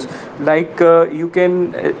exposures like you can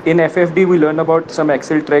in FFD we learn about some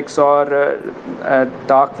Excel tricks or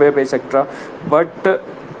dark web etc but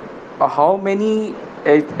how many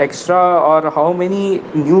extra or how many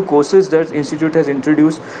new courses that institute has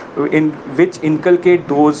introduced in which inculcate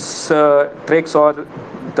those tricks or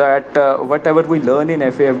that whatever we learn in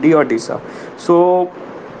FAFD or DISA. So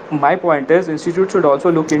my point is institute should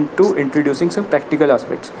also look into introducing some practical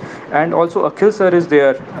aspects and also Akhil sir is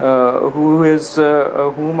there who is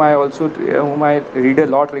whom I read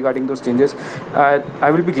a lot regarding those changes.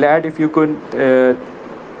 I will be glad if you could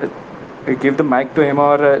give the mic to him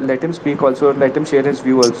or let him speak also, let him share his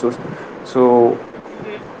view also. So,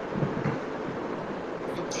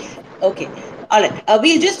 Okay. All right.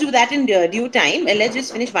 We'll just do that in due time. Let's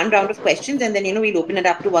just finish one round of questions and then, we'll open it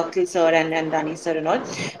up to Vakil sir and Dani sir and all.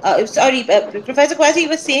 Sorry, Professor Kwasi, you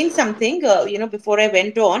were saying something, before I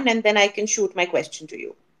went on, and then I can shoot my question to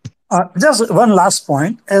you. Just one last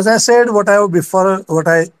point. As I said, what I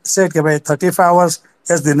said, by 35 hours,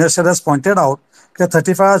 as Dinesh sir has pointed out,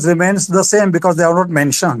 35 hours remains the same because they are not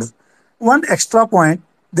mentioned. One extra point,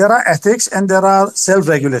 there are ethics and there are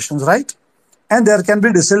self-regulations, right? And there can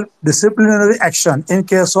be disciplinary action in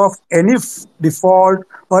case of any default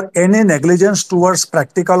or any negligence towards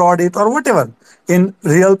practical audit or whatever in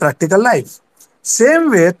real practical life. Same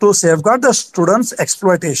way, to safeguard the students'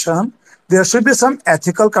 exploitation, there should be some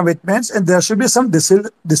ethical commitments and there should be some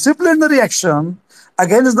disciplinary action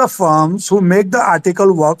against the firms who make the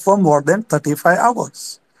article work for more than 35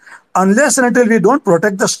 hours. Unless and until we don't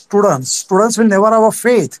protect the students will never have a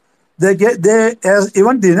faith. As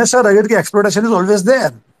even Dinesh sir agreed, exploitation is always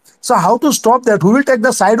there. So how to stop that? Who will take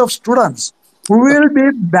the side of students? Who will be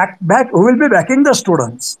who will be backing the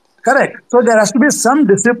students? Correct. So there has to be some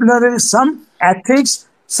disciplinary, some ethics,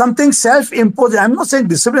 something self-imposed. I'm not saying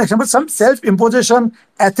disciplination, but some self-imposition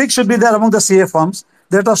ethics should be there among the CA firms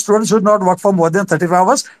that a student should not work for more than 35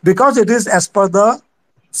 hours because it is as per the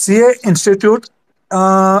CA Institute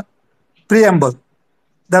preamble.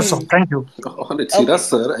 That's all. Thank you. On it, Shiraz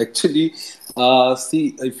sir, actually,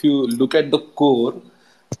 see, if you look at the core,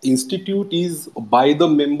 institute is by the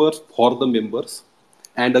members for the members,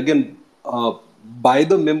 and again, by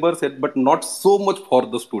the members, but not so much for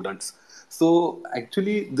the students. So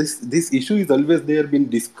actually, this issue is always there, been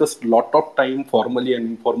discussed lot of time formally and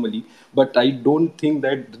informally. But I don't think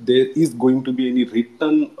that there is going to be any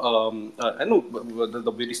written, I know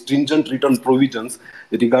the very stringent written provisions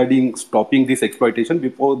regarding stopping this exploitation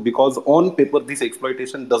because on paper this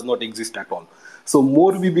exploitation does not exist at all. So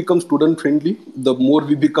more we become student friendly, the more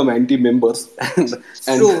we become anti-members,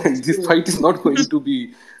 and this fight is not going to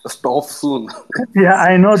be stopped soon. Yeah,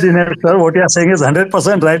 I know, Dinesh sir. What you are saying is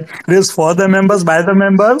 100% right. It is for the members, by the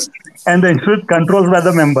members, and the institute controls by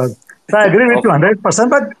the members. So I agree with you 100%.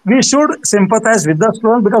 But we should sympathize with the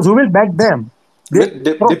students because who will back them?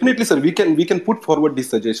 Definitely, sir. We can put forward this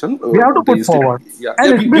suggestion. We have to put forward, Yeah, and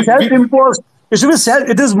yeah. it should be self-imposed. It should be self.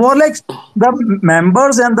 It is more like the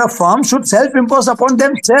members and the firm should self-impose upon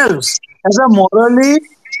themselves as a morally,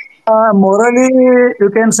 you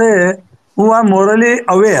can say, who are morally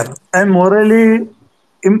aware and morally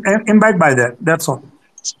imbibed by that. That's all.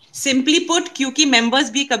 Simply put, क्योंकि members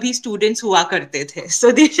भी कभी students हुआ करते थे,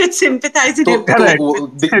 so they should sympathize and तो Correct.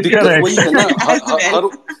 दिक्कत वही है ना, as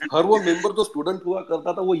well. हर वो मेंबर जो स्टूडेंट हुआ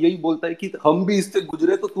करता था वो यही बोलता है कि हम भी इससे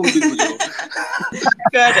गुजरे तो तुम भी गुजरो.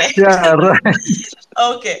 Correct. Yeah, right.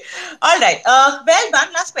 Okay. All right. Well,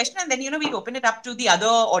 one last question, and then we open it up to the other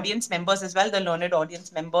audience members as well, the learned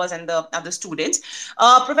audience members and the other students.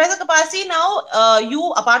 Professor Kapasi, now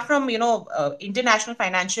you, apart from international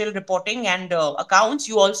financial reporting and accounts,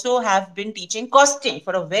 you also have been teaching costing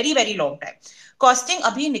for a very very long time. Costing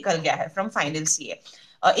abhi nikal gaya hai from final CA.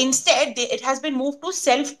 Instead, it has been moved to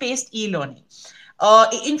self-paced e-learning.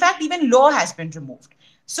 In fact, even law has been removed.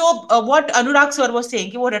 So what Anurag sir was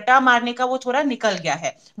saying कि वो रटा मारने का वो थोड़ा निकल गया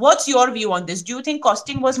है. What's your view on this? Do you think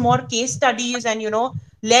costing was more case studies and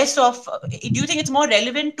less of? Do you think it's more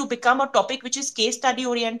relevant to become a topic which is case study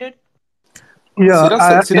oriented? Yeah,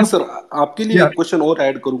 Siraj sir, आपके लिए yeah. एक question और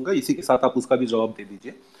add करूंगा, इसी के साथ आप उसका भी जवाब दे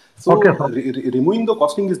दीजिए. So, Okay, sir. removing the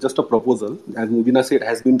costing is just a proposal. As Mubina said,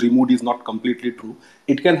 has been removed is not completely true.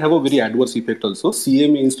 It can have a very adverse effect also.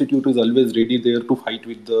 CMA Institute is always ready there to fight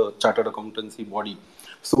with the chartered accountancy body.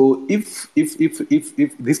 So, if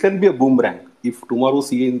this can be a boomerang, if tomorrow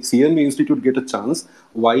CMA Institute get a chance,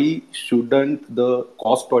 why shouldn't the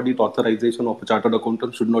cost audit authorization of a chartered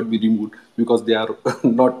accountant should not be removed because they are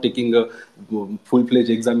not taking a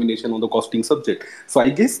full-fledged examination on the costing subject? So I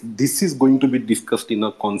guess this is going to be discussed in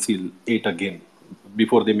a Council 8 again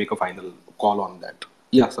before they make a final call on that.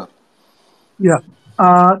 Yeah, sir. Yeah.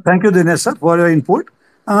 Thank you, Dinesh sir, for your input.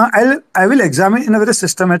 I will examine in a very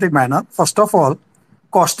systematic manner. First of all,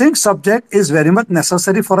 costing subject is very much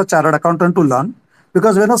necessary for a chartered accountant to learn,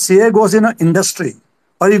 because when a CA goes in an industry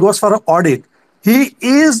or he goes for an audit, he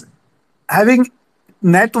is having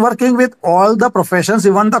networking with all the professions,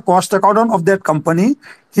 even the cost accountant of that company.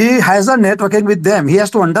 He has a networking with them. He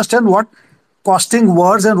has to understand what costing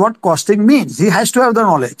words and what costing means. He has to have the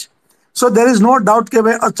knowledge. So there is no doubt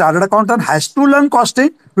that a chartered accountant has to learn costing,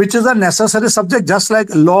 which is a necessary subject, just like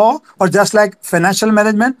law or just like financial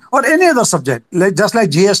management or any other subject, like just like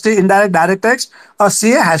GST, indirect direct tax. A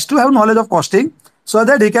CA has to have knowledge of costing so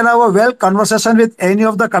that he can have a well conversation with any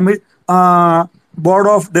of the board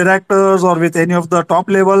of directors or with any of the top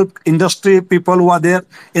level industry people who are there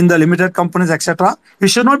in the limited companies, etc. He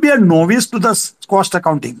should not be a novice to the cost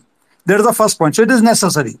accounting. That is the first point. So it is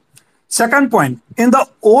necessary. Second point, in the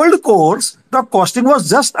old course, the costing was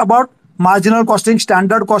just about marginal costing,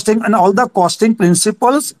 standard costing, and all the costing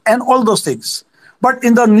principles and all those things. But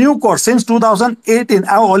in the new course, since 2018,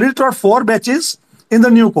 I have already taught 4 batches in the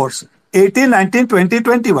new course. 18, 19, 20,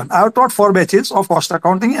 21. I have taught 4 batches of cost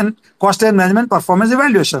accounting and cost and management performance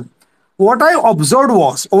evaluation. What I observed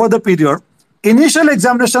was, over the period, initial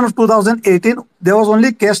examination of 2018, there was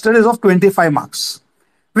only case studies of 25 marks,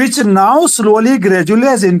 which now slowly, gradually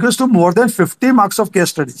has increased to more than 50 marks of case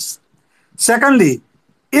studies. Secondly,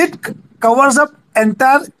 it covers up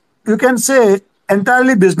entire, you can say,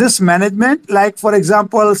 entirely business management, like for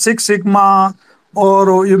example, Six Sigma,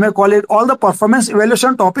 or you may call it all the performance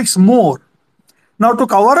evaluation topics more. Now, to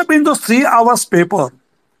cover up in those 3 hours paper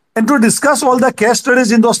and to discuss all the case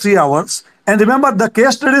studies in those 3 hours, and remember, the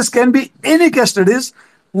case studies can be any case studies,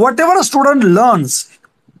 whatever a student learns,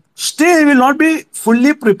 still he will not be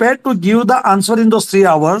fully prepared to give the answer in those 3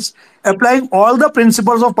 hours, applying all the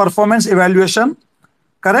principles of performance evaluation,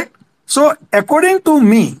 correct? So, according to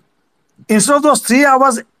me, instead of those 3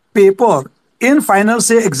 hours paper in final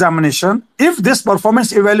say examination, if this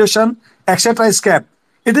performance evaluation, etc. is kept,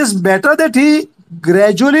 it is better that he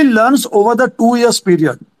gradually learns over the 2 years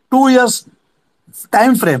period, 2 years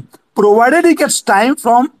time frame, provided he gets time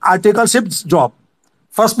from articleship job.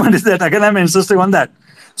 First point is that, again, I'm insisting on that.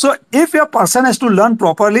 So if a person has to learn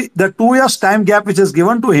properly, the 2 years time gap which is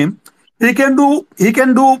given to him, he can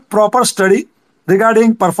do proper study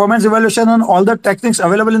regarding performance evaluation and all the techniques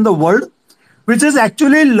available in the world, which is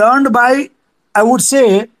actually learned by, I would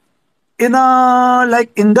say, in a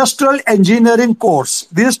like industrial engineering course.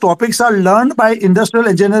 These topics are learned by industrial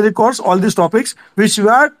engineering course, all these topics, which we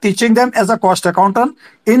are teaching them as a cost accountant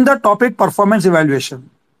in the topic performance evaluation.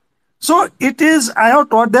 So it is, I have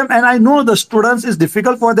taught them, and I know the students is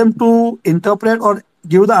difficult for them to interpret or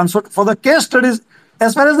give the answer for the case studies.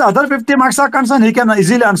 As far as the other 50 marks are concerned, he can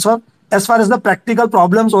easily answer. As far as the practical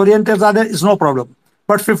problems oriented are there, is no problem.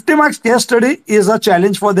 But 50 marks case study is a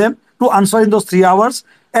challenge for them to answer in those 3 hours.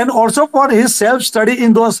 And also for his self-study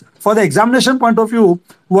in those, for the examination point of view,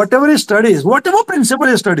 whatever he studies, whatever principle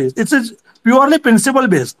he studies, it's purely principle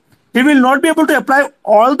based. He will not be able to apply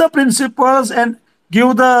all the principles and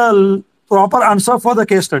give the proper answer for the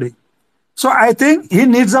case study. So I think he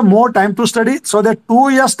needs a more time to study, so that 2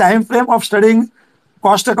 years time frame of studying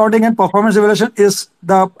cost accounting and performance evaluation is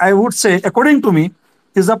the, I would say, according to me,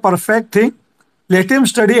 is the perfect thing. Let him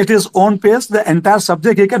study at his own pace the entire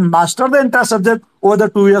subject. He can master the entire subject over the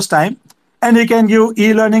 2 years time, and he can give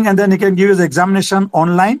e-learning, and then he can give his examination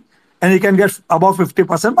online, and he can get above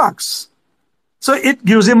 50% marks. So it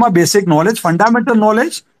gives him a basic knowledge, fundamental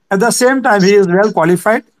knowledge. At the same time, he is well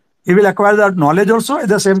qualified. He will acquire that knowledge also. At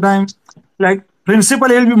the same time, like principal,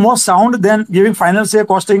 he will be more sound than giving final say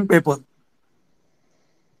costing paper.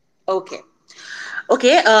 Okay.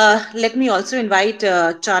 Okay, let me also invite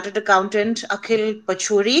Chartered Accountant Akhil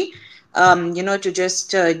Pachuri to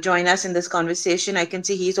just join us in this conversation. I can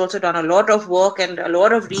see he's also done a lot of work and a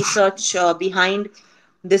lot of research behind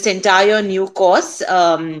this entire new course.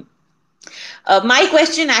 My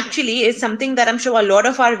question actually is something that I'm sure a lot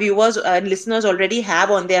of our viewers and listeners already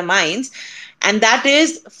have on their minds, and that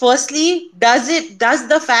is, firstly, does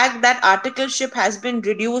the fact that articleship has been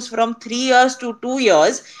reduced from 3 years to 2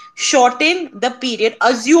 years shorten the period,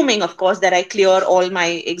 assuming, of course, that I clear all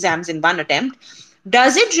my exams in one attempt?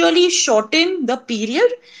 Does it really shorten the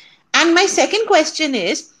period? And my second question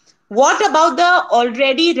is, what about the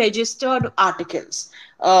already registered articles,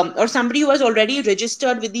 or somebody who has already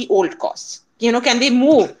registered with the old course? Can they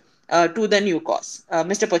move to the new course?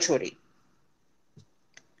 Mr. Pachori,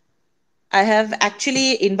 I have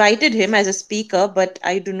actually invited him as a speaker, but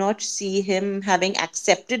I do not see him having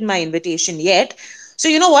accepted my invitation yet. So,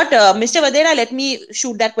 you know what, Mr. Vadera, let me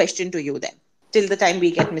shoot that question to you then, till the time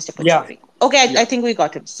we get Mr. Yeah, Pachori. Okay, I Yeah. think we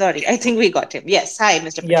got him. Sorry, I think we got him. Yes. Hi,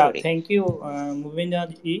 Mr. yeah. Pachori. Thank you, Mubina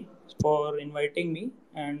ji, for inviting me.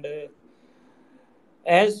 And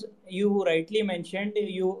as you rightly mentioned,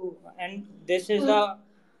 you and this is the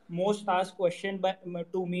most asked question by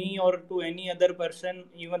to me or to any other person.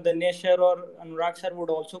 Even Dinesh sir or Anurag sir would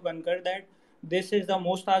also concur that this is the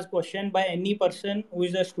most asked question by any person who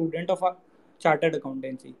is a student of a chartered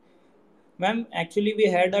accountancy. Ma'am, actually, we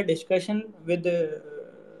had a discussion with the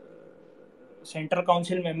central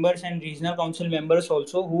council members and regional council members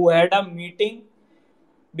also, who had a meeting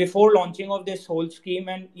before launching of this whole scheme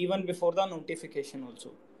and even before the notification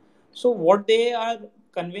also. So what they are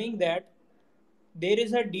conveying that there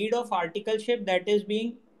is a deed of articleship that is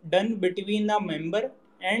being done between the member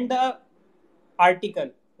and the article,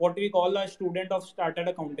 what we call a student of started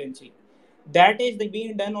accountancy. That is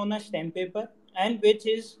being done on a stamp paper and which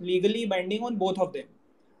is legally binding on both of them,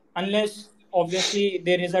 unless obviously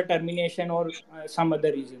there is a termination or some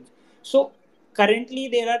other reasons. So currently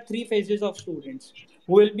there are three phases of students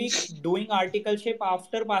who will be doing articleship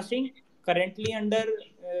after passing, currently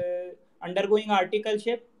undergoing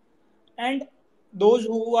articleship, and those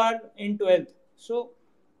who are in 12th. So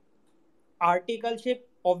articleship,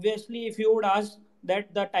 obviously, if you would ask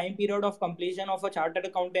that the time period of completion of a chartered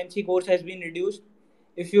accountancy course has been reduced,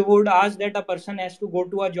 if you would ask that a person has to go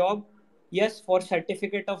to a job, yes, for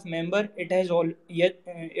certificate of member it has all yet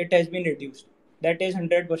it has been reduced. That is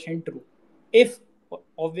 100% true. If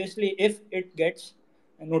obviously if it gets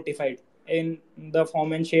notified in the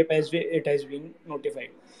form and shape as it has been notified.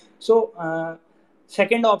 So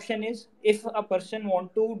second option is if a person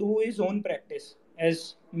want to do his own practice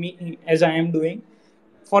as I am doing.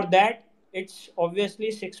 For that, it's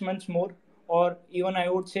obviously 6 months more, or even I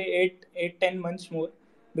would say 10 months more,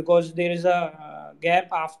 because there is a gap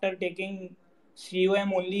after taking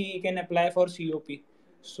COM only he can apply for COP.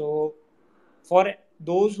 So for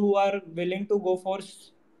those who are willing to go for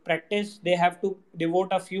practice, they have to devote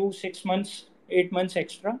a few 6 months, 8 months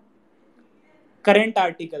extra. Current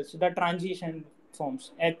articles, the transition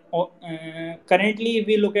forms. Currently, if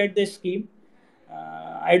we look at this scheme,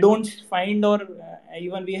 I don't find, or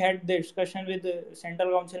even we had the discussion with the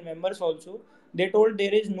central council members also. They told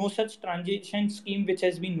there is no such transition scheme which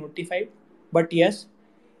has been notified. But yes,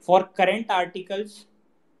 for current articles,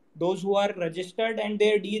 those who are registered and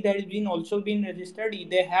their deed has been also been registered,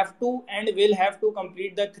 they have to and will have to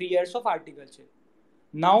complete the 3 years of articleship.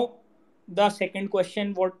 Now, the second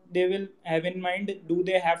question, what they will have in mind, do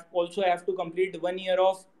they have also have to complete 1 year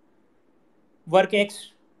of work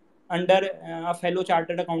X under a fellow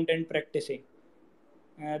chartered accountant practicing?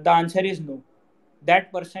 The answer is no.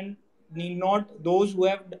 That person need not, those who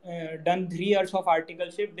have done 3 years of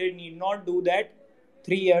articleship, they need not do that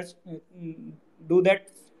 3 years, do that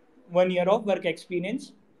 1 year of work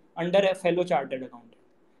experience under a fellow chartered accountant.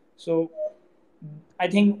 So I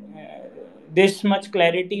think this much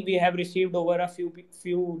clarity we have received over a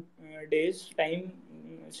few days time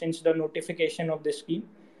since the notification of the scheme.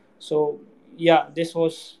 So yeah, this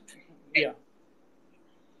was yeah.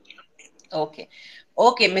 Okay.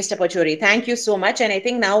 Okay, Mr. Pachori, thank you so much. And I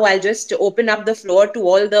think now I'll just open up the floor to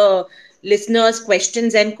all the listeners'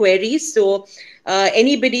 questions and queries. So,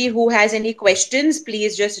 anybody who has any questions,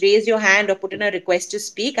 please just raise your hand or put in a request to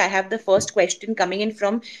speak. I have the first question coming in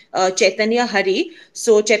from Chaitanya Hari.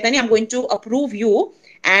 So, Chaitanya, I'm going to approve you,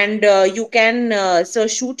 and you can, sir,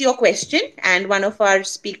 shoot your question, and one of our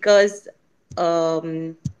speakers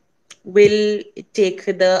um, will take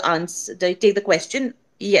the answer, take the question.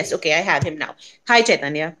 Yes, okay, I have him now. Hi,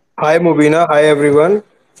 Chaitanya. Hi Mubina, hi everyone.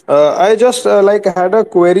 I just like had a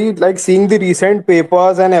query, like seeing the recent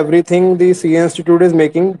papers and everything the CA Institute is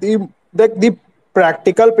making, the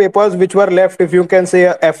practical papers which were left, if you can say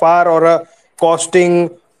a FR or a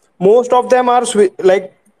costing, most of them are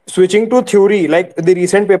switching to theory. Like the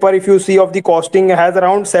recent paper, if you see of the costing, has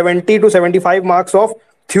around 70 to 75 marks of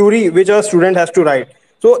theory which a student has to write.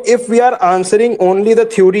 So if we are answering only the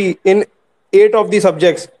theory in 8 of the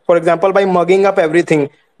subjects, for example, by mugging up everything,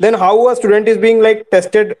 then how a student is being like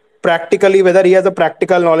tested practically, whether he has a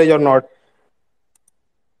practical knowledge or not?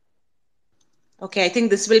 Okay, I think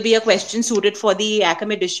this will be a question suited for the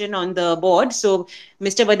ACAM edition on the board. So,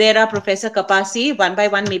 Mr. Vadera, Professor Kapasi, one by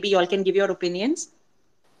one, maybe you all can give your opinions.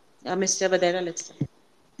 Mr. Vadera, let's start.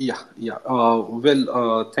 Yeah, yeah.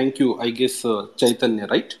 Thank you. I guess Chaitanya,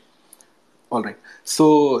 right? All right.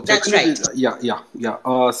 So That's Chaitanya, right. yeah, yeah, yeah.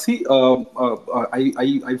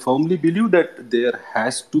 I firmly believe that there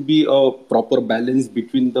has to be a proper balance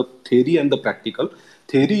between the theory and the practical.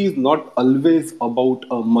 Theory is not always about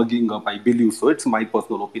mugging up. I believe so. It's my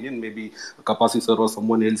personal opinion. Maybe Kapasi sir or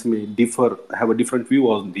someone else may differ, have a different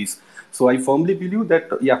view on this. So I firmly believe that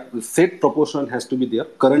yeah, set proportion has to be there.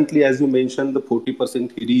 Currently, as you mentioned, the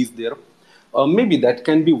 40% theory is there. Maybe that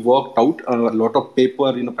can be worked out. A lot of paper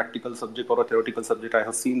in a practical subject or a theoretical subject, I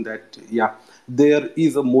have seen that yeah, there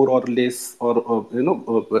is a more or less or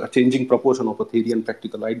a changing proportion of a theory and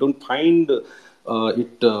practical. I don't find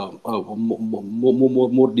it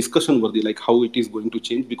more discussion worthy, like how it is going to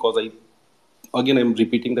change, because I'm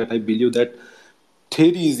repeating that I believe that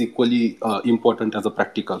theory is equally important as a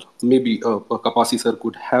practical. Maybe Kapasi sir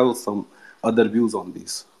could have some other views on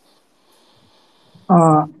this.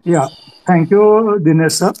 Yeah, thank you,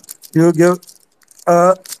 Dinesh sir. You give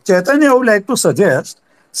Chaitanya, I would like to suggest.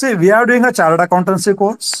 See, we are doing a chartered accountancy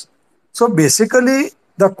course. So basically,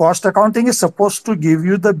 the cost accounting is supposed to give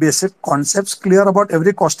you the basic concepts clear about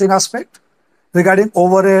every costing aspect regarding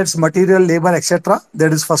overheads, material, labor, etc.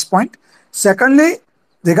 That is first point. Secondly,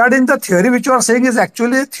 regarding the theory which you are saying is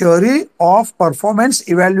actually theory of performance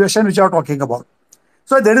evaluation which you are talking about.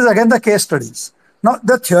 So there is again the case studies. Now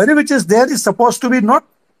the theory which is there is supposed to be not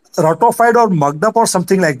ratified or mugged up or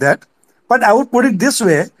something like that. But I would put it this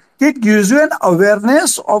way: it gives you an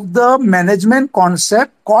awareness of the management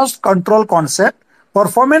concept, cost control concept,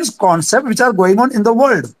 performance concept which are going on in the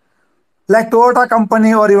world, like Toyota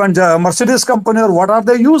company or even Mercedes company, or what are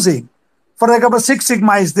they using? For example, Six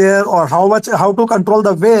Sigma is there, or how to control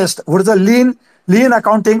the waste, what is the lean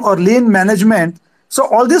accounting or lean management. So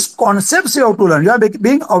all these concepts you have to learn. You are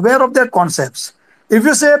being aware of their concepts. If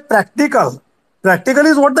you say practical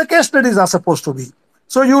is what the case studies are supposed to be.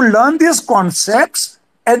 So you learn these concepts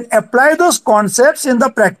and apply those concepts in the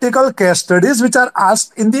practical case studies which are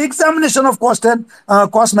asked in the examination of cost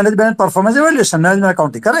management and performance evaluation, management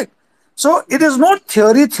accounting, correct? So it is not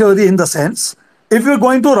theory in the sense. If you're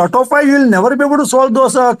going to ratify, you will never be able to solve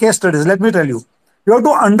those case studies. Let me tell you. You have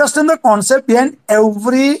to understand the concept behind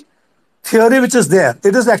every theory which is there.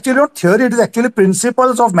 It is actually not theory, it is actually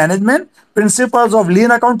principles of management, principles of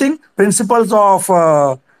lean accounting, principles of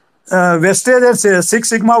Vestage and Six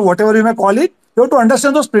Sigma, whatever you may call it. You have to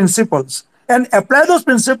understand those principles and apply those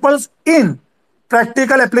principles in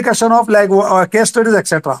practical application of like case studies,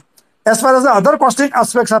 etc. As far as the other costing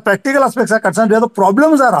aspects are practical aspects are concerned, where the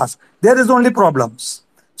problems are asked, there is only problems.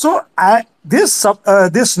 So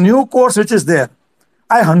this new course which is there,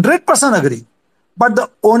 I 100% agree. But the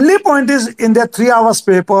only point is in their 3 hours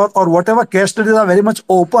paper or whatever case studies are very much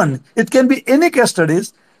open. It can be any case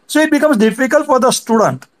studies. So it becomes difficult for the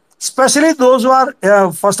student, especially those who are,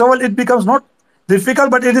 first of all, it becomes not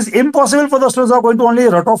difficult, but it is impossible for the students who are going to only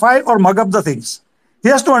ratify or mug up the things. He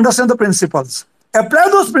has to understand the principles. Apply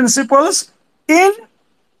those principles in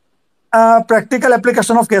practical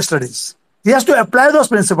application of case studies. He has to apply those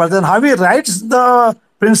principles, and how he writes the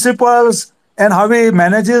principles and how he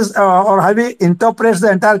manages or how he interprets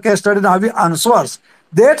the entire case study and how he answers,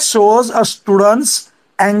 that shows a student's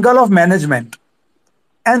angle of management.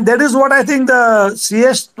 And that is what I think the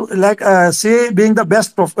CA being the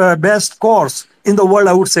best course in the world,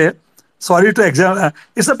 I would say. Sorry to examine,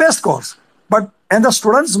 it's the best course. But and the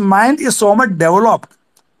student's mind is so much developed,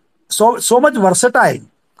 so much versatile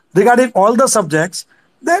regarding all the subjects,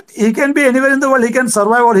 that he can be anywhere in the world, he can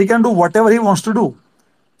survive or he can do whatever he wants to do.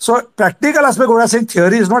 So practical aspect, what I saying,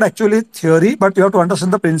 theory is not actually theory, but you have to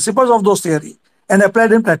understand the principles of those theory and apply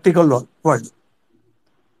it in practical world.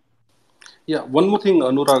 Yeah, one more thing,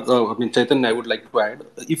 Anurag, Chaitanya, I would like to add.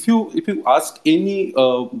 If you ask any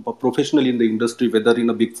professional in the industry, whether in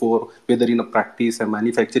a big four, whether in a practice, a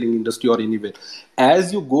manufacturing industry, or anywhere,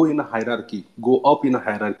 as you go in a hierarchy, go up in a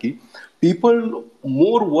hierarchy, people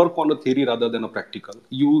more work on a theory rather than a practical.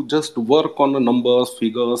 You just work on the numbers,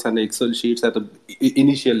 figures, and Excel sheets at the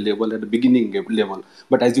initial level, at the beginning level.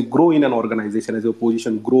 But as you grow in an organization, as your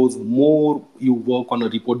position grows, more you work on a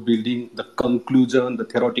report building, the conclusion, the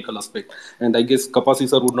theoretical aspect. And I guess Kapasi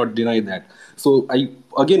sir would not deny that. So I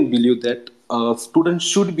again believe that students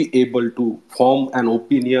should be able to form an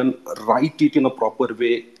opinion, write it in a proper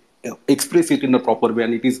way, express it in a proper way,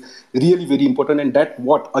 and it is really very important. And that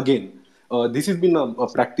what again this has been a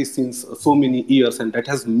practice since so many years, and that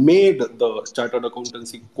has made the chartered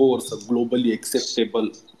accountancy course a globally acceptable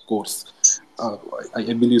course.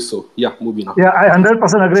 I believe so. Yeah, Mubina. Yeah, I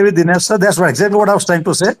 100% agree with Dinesh sir. That's exactly what I was trying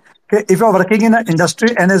to say. Okay, if you're working in an industry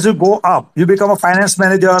and as you go up, you become a finance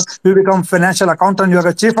manager, you become financial accountant, you are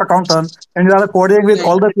a chief accountant, and you are coordinating with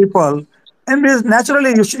all the people. And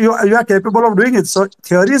naturally, you are capable of doing it. So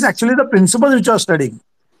theory is actually the principles which you are studying,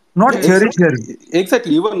 Yeah, not theory. exactly.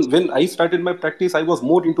 Exactly. Even when I started my practice, I was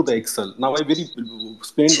more into the Excel. Now I very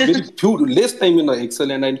spend very few less time in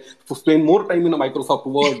Excel, and I spend more time in a Microsoft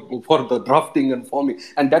Word for the drafting and forming.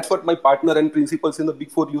 And that's what my partner and principals in the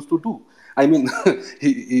Big Four used to do. I mean,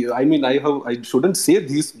 I shouldn't say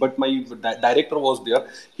this, but my director was there.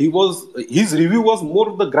 His review was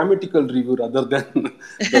more the grammatical review rather than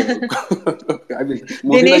the. I mean,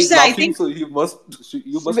 Mobina Dinesh is sir, I laughing, think so you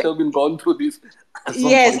must have been gone through this at some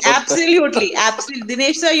yes, point of time. absolutely, absolutely.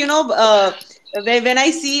 Dinesh sir, when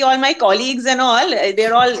I see all my colleagues and all,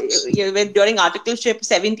 they're all during articleship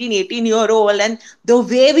 17, 18-year-old, and the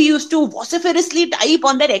way we used to vociferously type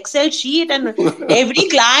on that Excel sheet, and every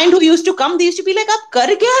client who used to come, they used to be like, "आप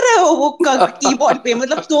कर क्या रहे हो वो keyboard पे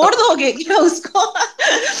मतलब तोड़ दोगे क्या उसको?"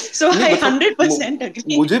 So नहीं I मतलब 100%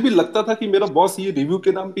 agree. मुझे भी लगता था कि मेरा बॉस ये रिव्यू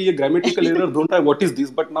के नाम पे ये ग्रामेटिकल एरर ढूंढता है what is this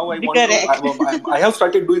but now I want to Correct. I have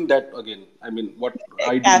started doing that again I mean what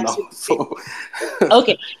I do now Absolutely. So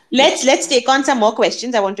Okay, या let's take on some more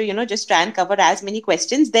questions. I want to just try and cover as many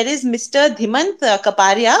questions. There is Mr. Dhimant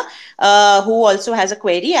Kaparia, who also has a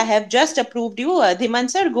query. I have just approved you,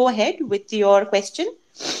 Dhimant sir. Go ahead with your question.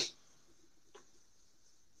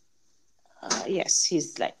 Yes,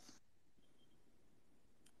 he's like.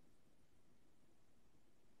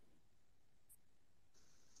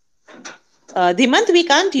 Dhimant, we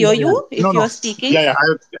can't hear Yeah, yeah. you No, if no. you're speaking. Yeah, yeah.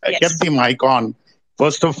 I kept Yes. the mic on.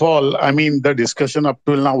 First of all, I mean, the discussion up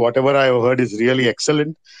till now, whatever I have heard is really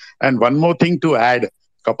excellent. And one more thing to add,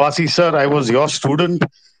 Kapasi sir, I was your student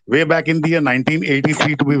way back in the year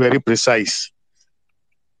 1983 to be very precise.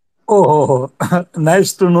 Oh,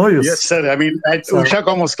 nice to know you, Yes, sir. I mean, at sir. Usha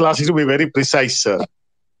Commerce classes to be very precise, sir.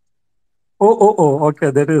 Oh. Okay,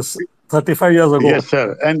 that is 35 years ago. Yes,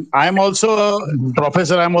 sir. And I'm also a Mhm.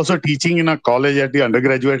 professor. I'm also teaching in a college at the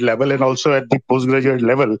undergraduate level and also at the postgraduate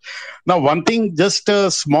level. Now, one thing, just a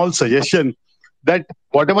small suggestion that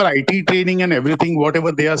whatever IT training and everything,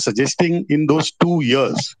 whatever they are suggesting in those 2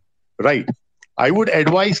 years, right? I would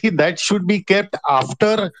advise that should be kept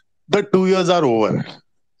after the 2 years are over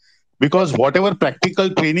because whatever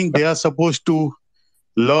practical training they are supposed to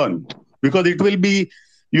learn, because it will be,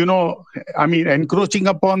 I mean, encroaching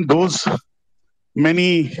upon those many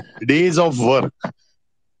days of work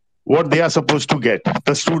what they are supposed to get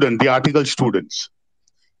the article students,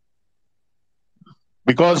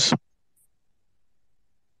 because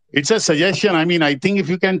it's a suggestion. I mean, I think if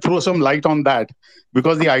you can throw some light on that,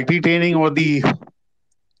 because the IT training or the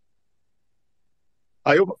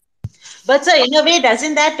I hope. But sir, in a way,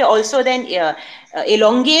 doesn't that also then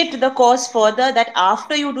elongate the course further? That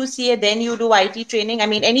after you do CA, then you do IT training. I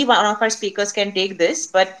mean, any one of our speakers can take this,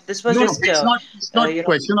 but this was No, just, it's not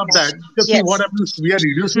question of that, because see what yes. happens, we are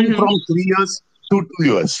reducing Hmm. from 3 years to 2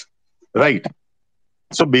 years, right?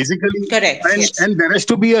 So basically, Correct. and Yes. there has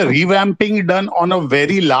to be a revamping done on a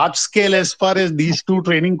very large scale as far as these two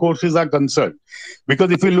training courses are concerned.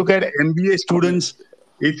 Because if you look at MBA students,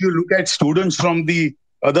 if you look at students from the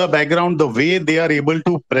other background, the way they are able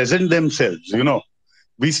to present themselves,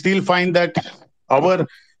 we still find that our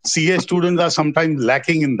CA students are sometimes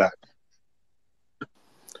lacking in that.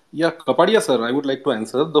 Yeah, Kapadia sir, I would like to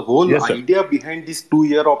answer. The whole Yes, sir. idea behind this 2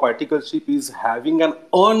 year of articleship is having an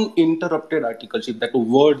uninterrupted articleship. That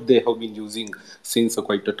word they have been using since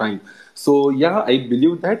quite a time. So yeah, I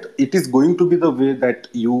believe that it is going to be the way that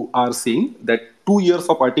you are saying that 2 years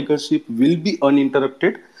of articleship will be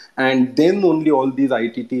uninterrupted, and then only all these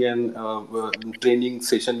ITT and training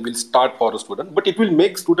session will start for a student. But it will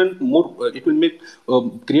make student more, it will make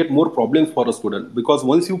create more problems for a student, because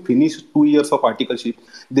once you finish 2 years of articleship,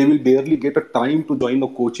 they will barely get a time to join a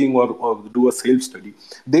coaching or do a self study.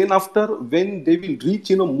 Then after, when they will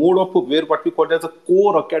reach in a mode of where what we call as a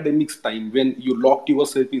core academics time, when you locked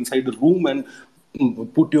yourself inside the room and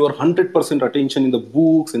put your 100% attention in the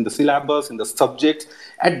books, in the syllabus, in the subjects,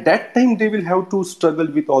 at that time they will have to struggle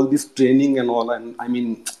with all this training and all. And I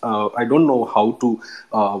mean, I don't know how to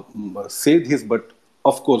say this, but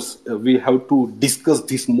of course we have to discuss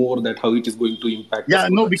this more, that how it is going to impact the Yeah,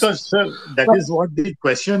 no, students. because sir, that is what the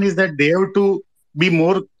question is, that they have to be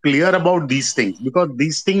more clear about these things, because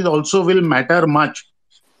these things also will matter much,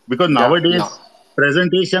 because Yeah, yeah. nowadays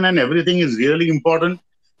presentation and everything is really important,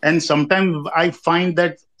 and sometimes I find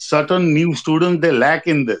that certain new students, they lack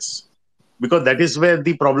in this, because that is where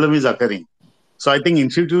the problem is occurring. So I think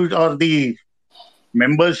institute or the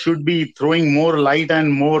members should be throwing more light,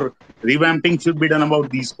 and more revamping should be done about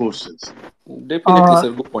these courses. Definitely,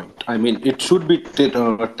 sir. Good point. I mean, it should be take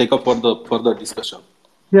up for the further discussion.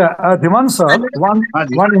 Yeah, Dhiman sir,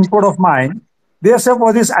 Haji. one input of mine. They say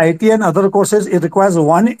for this IT and other courses, it requires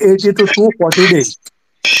 180 to 240 days.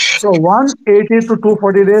 So 180 to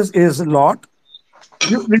 240 days is a lot.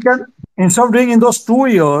 We can, instead of doing in those 2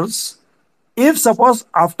 years, if suppose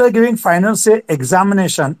after giving final say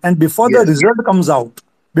examination and Yes, before the result comes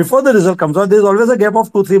out, there is always a gap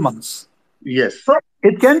of 2 3 months. yes, So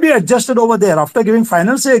it can be adjusted over there. After giving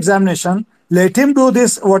final say examination, let him do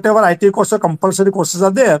this, whatever IT course or compulsory courses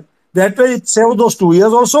are there. That way it saves those 2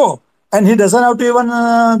 years also. And he doesn't have to even,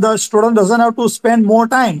 the student doesn't have to spend more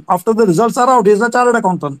time. After the results are out, he's a chartered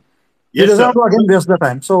accountant. He yes, doesn't have sir. to again waste the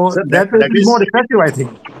time. So Sir, that way it that will be more is effective, I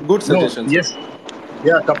think. Good no, suggestion, sir. yes,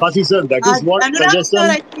 yeah, Kapasi sir, that is what Anurag sir,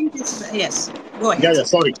 I suggestion. think it's yes. Go Yeah, ahead, yeah, sir.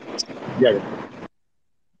 sorry. Yeah, yeah.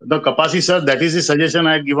 The Kapasi sir, that is the suggestion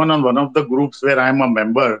I had given on one of the groups where I am a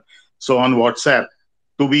member. So on WhatsApp,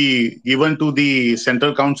 to be given to the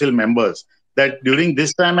Central Council members, that during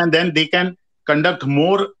this time, and then they can conduct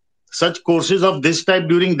more such courses of this type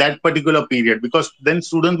during that particular period, because then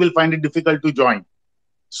students will find it difficult to join.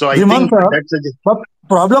 So I Dhiman think sir, that's a, but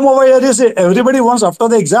problem over here is everybody wants after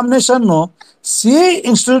the examination, no. CA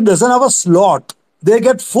Institute doesn't have a slot. They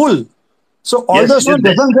get full. So all yes, the yes, students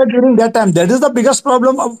that's doesn't get during that time. That is the biggest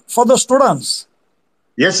problem for the students.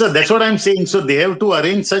 yes, sir. That's what I'm saying. So they have to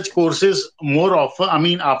arrange such courses more often. I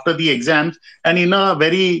mean, after the exams, and in a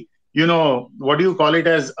very, what do you call it,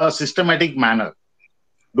 as a systematic manner.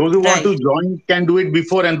 Those who want Right. to join can do it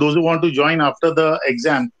before, and those who want to join after the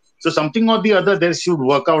exam. So something or the other, there should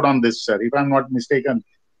work out on this, sir. If I'm not mistaken,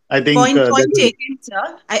 I think that Point is, taken, sir.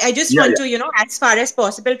 I just yeah, want yeah, to, as far as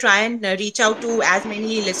possible, try and reach out to as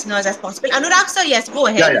many listeners as possible. Anurag, sir, yes, go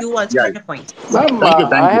yeah, ahead. yeah, You also yeah. had a point. Go ahead. Ma'am, Thank you,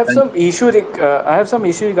 thank you. I have some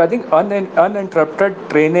issue regarding uninterrupted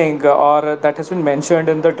training, or that has been mentioned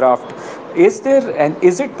in the draft. Is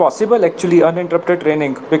it possible actually uninterrupted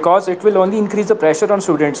training, because it will only increase the pressure on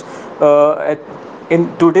students. In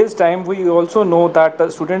today's time, we also know that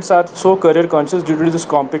students are so career conscious due to this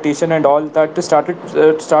competition and all, that they start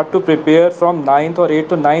to prepare from ninth or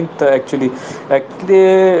 8th or ninth. Actually,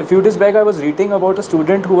 a few days back I was reading about a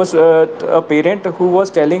student who was a parent who was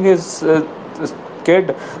telling his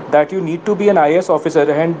kid that you need to be an IS officer,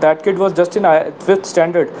 and that kid was just in 5th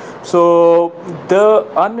standard. So the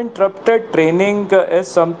uninterrupted training is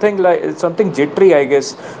something jittery, I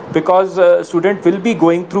guess, because student will be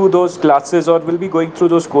going through those classes or will be going through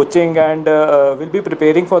those coaching, and will be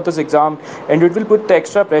preparing for this exam, and it will put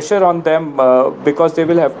extra pressure on them, because they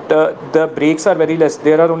will have the breaks are very less.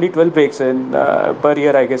 There are only 12 breaks in per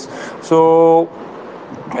year, I guess. So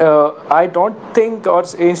I don't think our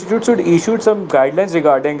institute should issue some guidelines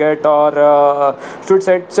regarding it, or should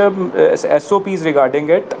set some SOPs regarding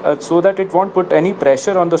it, so that it won't put any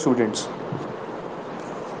pressure on the students.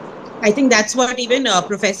 I think that's what even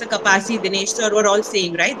Professor Kapasi, Dinesh sir were all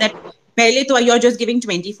saying, right? That pehle to you're just giving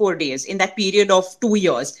 24 days in that period of 2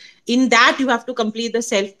 years. In that, you have to complete the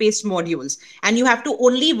self-paced modules, and you have to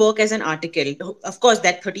only work as an article. Of course,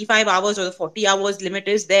 that 35 hours or the 40 hours limit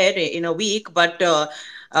is there in a week, but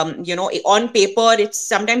on paper, it's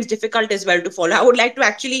sometimes difficult as well to follow. I would like to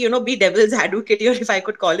actually, be devil's advocate here, if I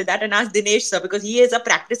could call it that, and ask Dinesh sir, because he is a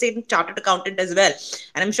practicing chartered accountant as well.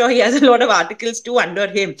 And I'm sure he has a lot of articles too under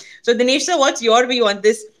him. So, Dinesh sir, what's your view on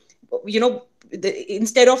this?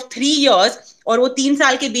 Instead of 3 years, or वो 3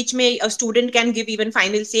 साल के बीच में a student can give even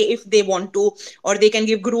final say if they want to, or they can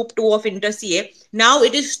give group 2 of inter CA. Now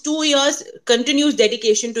it is 2 years continuous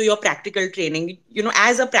dedication to your practical training.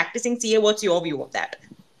 As a practicing CA, what's your view of that?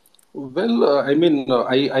 Well, I mean,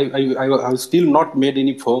 I have still not made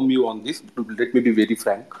any firm view on this. Let me be very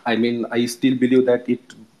frank. I mean, I still believe that it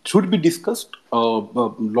should be discussed.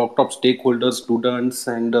 Lot of stakeholders, students,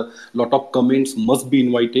 and lot of comments must be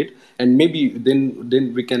invited, and maybe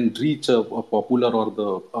then we can reach a popular or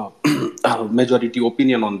the majority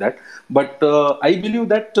opinion on that. But I believe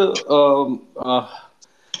that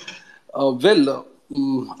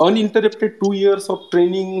uninterrupted 2 years of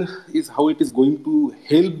training is how it is going to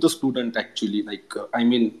help the student actually. Like, I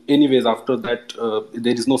mean, anyways, after that,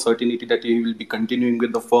 there is no certainty that he will be continuing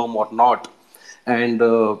with the firm or not. And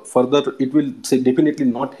further, it will say definitely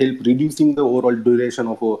not help reducing the overall duration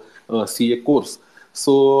of a CA course.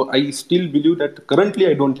 So I still believe that currently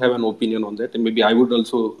I don't have an opinion on that, and maybe I would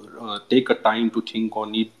also take a time to think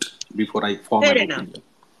on it before I form Fair an enough. opinion.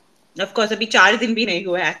 Of course, अभी 4 दिन भी नहीं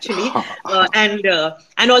हुए actually,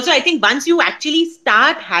 and also I think once you actually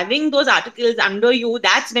start having those articles under you,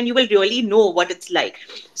 that's when you will really know what it's like.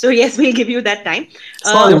 So yes, we'll give you that time.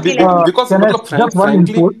 Sorry, Okay, let's. Because can I मतलब just one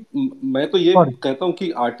frankly input? मैं तो ये Sorry. कहता हूँ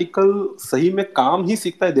कि article सही में काम ही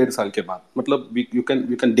सीखता है 1.5 साल के बाद. मतलब you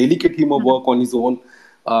can delicate him a work on his own.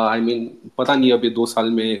 I mean पता नहीं अब ये 2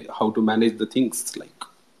 साल में how to manage the things like.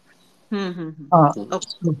 Uh,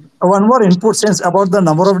 Okay. One more input since about the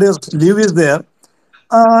number of days leave is there.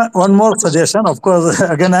 One more suggestion. Of course,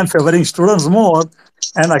 again, I'm favoring students more,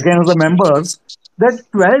 and again the members. That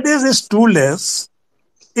 12 days is too less.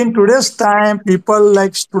 In today's time, people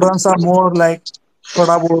like students are more like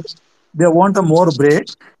thoda bahut, they want a more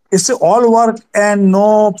break. It's all work and no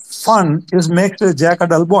fun is makes a jack a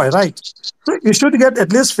dull boy, right? So you should get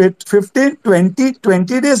at least 15, 20,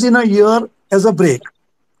 20 days in a year as a break.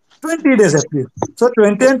 20 days at least. So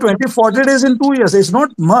 20 and 20, 40 days in 2 years. It's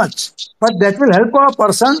not much, but that will help a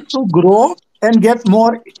person to grow and get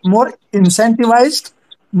more incentivized,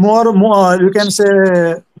 more you can say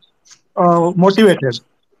motivated.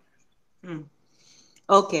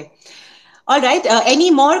 Okay. All right.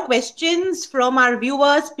 Any more questions from our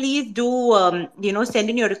viewers? Please do,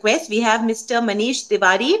 send in your requests. We have Mr. Manish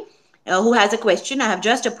Tiwari, who has a question. I have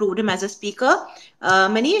just approved him as a speaker.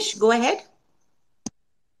 Manish, go ahead.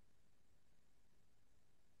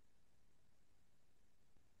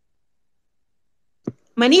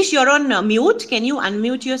 Manish, you're on mute. Can you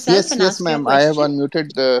unmute yourself Yes, and yes, ask your ma'am. I have question?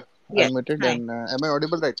 unmuted the Yes. unmuted, Hi. and am I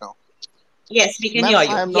audible right now? Yes, we can Ma'am, hear I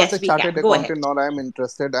you. am not a Yes, we chartered can. Go ahead. accountant, nor I am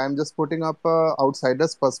interested. I am just putting up a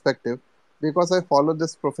outsider's perspective because I follow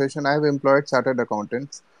this profession. I have employed chartered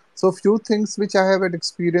accountants. So few things which I have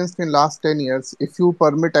experienced in last 10 years, if you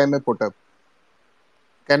permit, I may put up.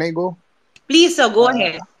 Can I go? Please, sir, go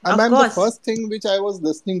ahead. Of Ma'am, the course. first thing which I was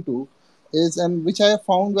listening to is, and which I have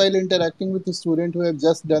found while interacting with the student who have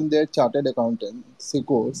just done their chartered accountancy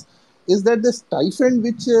course, is that the stipend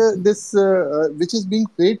which is being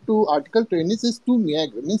paid to article trainees is too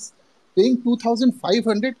meager. Means paying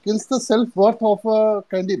 2,500 kills the self worth of a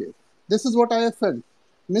candidate. This is what I have felt.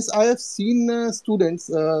 Miss, I have seen students,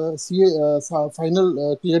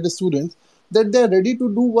 final cleared students, that they are ready to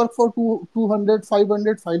do work for 200,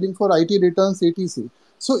 500, filing for IT returns, ATC.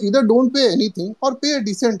 So either don't pay anything or pay a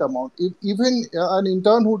decent amount. If, even an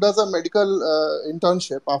intern who does a medical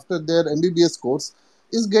internship after their MBBS course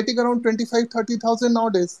is getting around 25, 30,000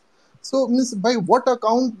 nowadays. So, means by what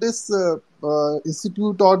account this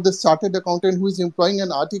institute or this chartered accountant who is employing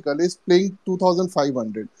an article is paying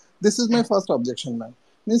 2,500? This is my first objection, ma'am.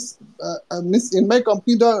 Miss, in my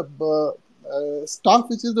company, the staff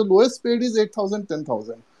which is the lowest paid is 8,000,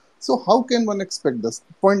 10,000. So how can one expect this?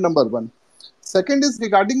 Point number one. Second is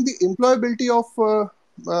regarding the employability of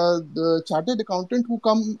the chartered accountant who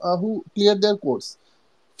cleared their course.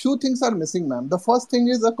 Few things are missing, ma'am. The first thing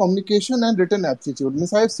is a communication and written aptitude.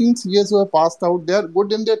 Miss, I have seen CAs who have passed out. They are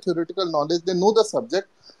good in their theoretical knowledge. They know the subject,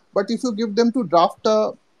 but if you give them to draft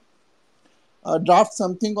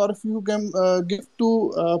something, or if you can give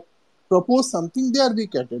to propose something, they are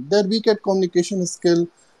weak at it. They are weak at communication skill.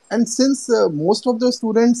 And since most of the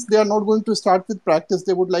students, they are not going to start with practice,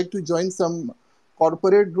 they would like to join some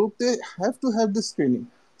corporate group, they have to have this training.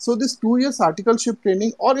 So this 2 years articleship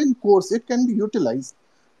training or in course, it can be utilized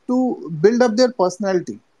to build up their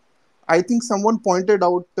personality. I think someone pointed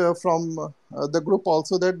out from the group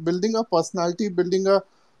also that building a personality, building a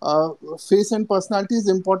face and personality is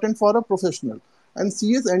important for a professional. And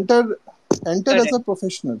C is entered as Correct. a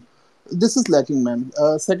professional. This is lacking, man.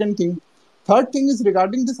 Second thing, third thing is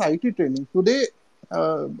regarding this IT training. Today,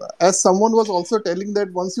 as someone was also telling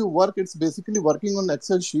that once you work, it's basically working on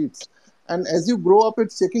Excel sheets, and as you grow up,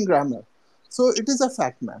 it's checking grammar. So it is a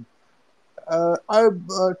fact, man.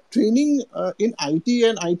 Our training in IT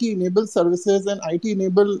and IT enabled services and IT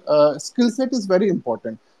enabled skill set is very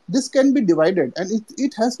important. this can be divided, and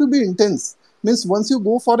it has to be intense. Means once you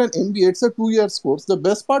go for an MBA, it's a 2 years course. The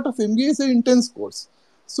best part of MBA is an intense course.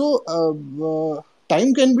 So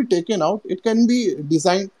time can be taken out. It can be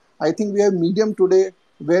designed. I think we have medium today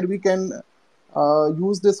where we can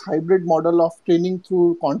use this hybrid model of training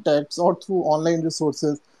through contacts or through online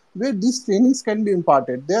resources, where these trainings can be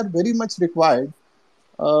imparted. They are very much required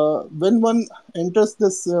when one enters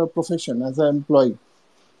this profession as an employee.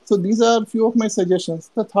 So these are a few of my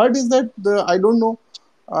suggestions. The third is that I don't know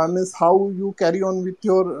is how you carry on with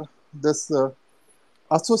your this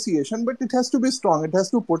association, but it has to be strong. It has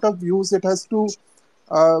to put up views. It has to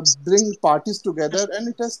bring parties together, and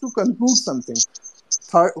it has to conclude something.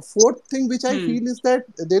 Fourth thing which I Hmm. feel is that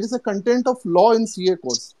there is a content of law in CA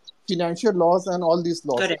course, financial laws and all these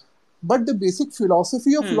laws. Correct. But the basic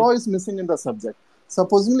philosophy of Hmm. law is missing in the subject.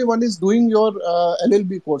 Supposingly one is doing your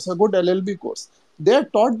LLB course, a good LLB course. They are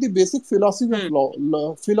taught the basic philosophy of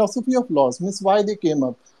Hmm. philosophy of laws, means why they came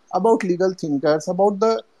up, about legal thinkers, about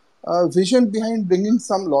the vision behind bringing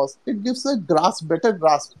some laws. It gives a grasp, better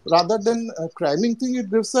grasp, rather than a cramming thing.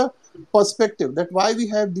 It gives a perspective that why we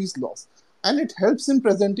have these laws, and it helps in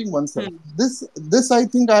presenting oneself. Hmm. This I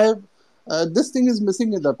think I have. This thing is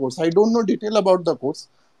missing in the course. I don't know detail about the course,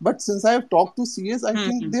 but since I have talked to CAs, I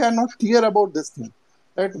think Hmm. they are not clear about this thing.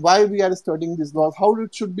 That why we are studying these laws, how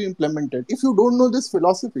it should be implemented. If you don't know this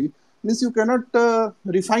philosophy, means you cannot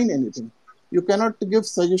refine anything. You cannot give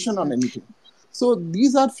suggestion on anything. So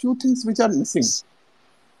these are few things which are missing,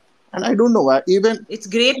 and I don't know why. Even It's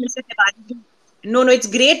great, Mr. Tiwari. No, no, it's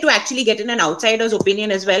great to actually get in an outsider's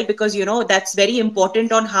opinion as well, because that's very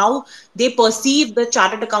important on how they perceive the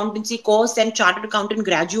chartered accountancy course and chartered accountant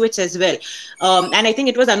graduates as well. And I think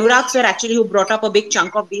it was Anurag sir actually who brought up a big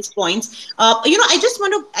chunk of these points. I just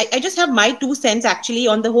I just have my 2 cents actually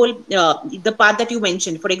on the whole the part that you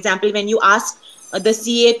mentioned. For example, when you ask the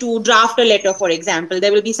CA to draft a letter, for example,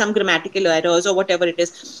 there will be some grammatical errors or whatever it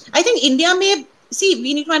is. I think India may see,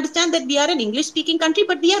 we need to understand that we are an English speaking country,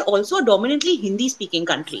 but we are also a dominantly Hindi speaking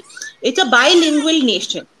country. It's a bilingual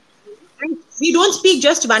nation. And we don't speak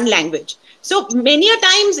just one language. So many a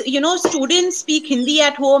times, students speak Hindi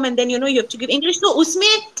at home, and then, you have to give English. So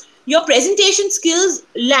usme, your presentation skills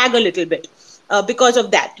lag a little bit. Because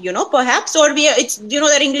of that, perhaps, or it's,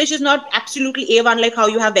 that English is not absolutely A1 like how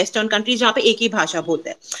you have Western countries, jahan pe ek hi bhasha bolte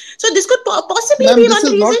hain. So this could possibly ma'am, be this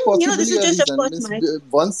one is reason. not This possibly is a just, of reason. course, Miss, my.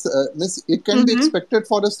 once miss, it can be Mm-hmm. expected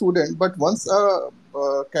for a student, but once a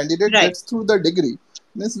candidate Right. gets through the degree,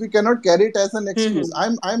 means we cannot carry it as an excuse.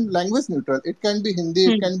 Mm-hmm. I'm language neutral. It can be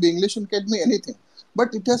Hindi, it can be English, it can be anything,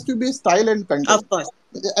 but it has to be style and content, Of course.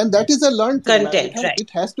 and that is a learned thing, ma'am. Content, right. It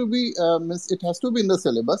has to be means it has to be in the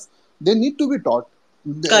syllabus. They need to be taught.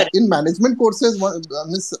 Correct. In management courses,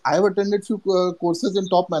 means I have attended few courses in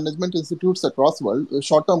top management institutes across world,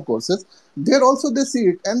 short-term courses. There also they see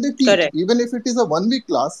it and they teach. Correct. Even if it is a 1 week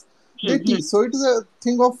class, they Mm-hmm. teach. So it is a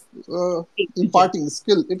thing of Yeah. imparting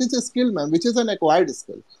skill. It is a skill, ma'am, which is an acquired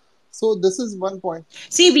skill. So this is one point.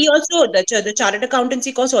 See, we also the chartered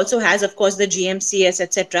accountancy course also has, of course, the GMCS,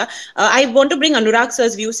 etc. I want to bring Anurag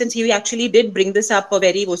sir's view, since he actually did bring this up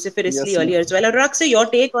very vociferously Yes, ma'am. earlier as well. Anurag sir, your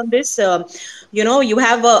take on this? You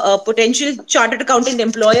have a potential chartered accountant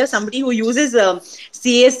employer, somebody who uses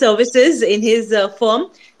CA services in his firm.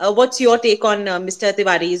 What's your take on Mr.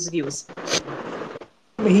 Tiwari's views?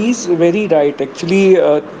 He's very right. Actually,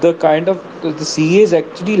 the kind of the CAs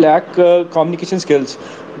actually lack communication skills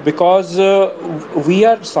because we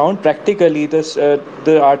are sound practically.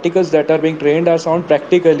 The articles that are being trained are sound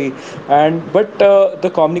practically, and but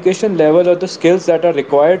the communication level or the skills that are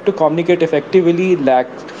required to communicate effectively lack.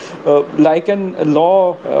 Like in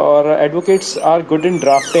law or advocates are good in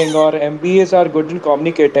drafting or MBAs are good in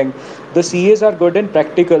communicating. The CAs are good in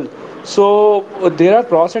practical. So there are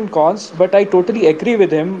pros and cons, but I totally agree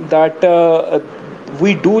with him that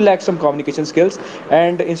we do lack some communication skills,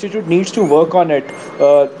 and the institute needs to work on it.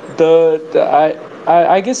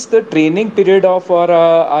 I guess the training period of our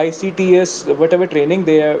ICTS, whatever training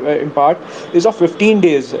they impart, is of 15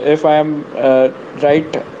 days, if I am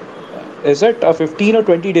right. Is it 15 or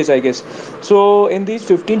 20 days, I guess. So in these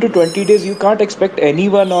 15 to 20 days, you can't expect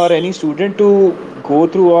anyone or any student to go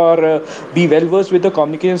through or be well versed with the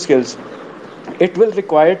communication skills. It will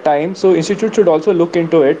require time, so institute should also look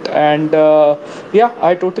into it. And yeah,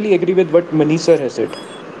 I totally agree with what Manish sir has said.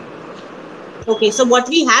 Okay, so what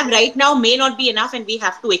we have right now may not be enough, and we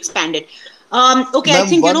have to expand it. Okay, I Ma'am,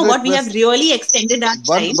 think, one what, we have request. really extended our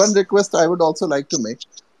One time. request I would also like to make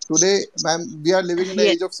today, ma'am. We are living in the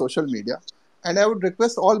Yes, age of social media, and I would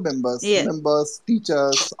request all members, yes.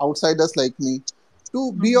 teachers, outsiders like me,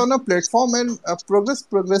 to be on a platform and progress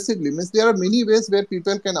progressively. Means there are many ways where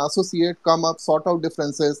people can associate, come up, sort out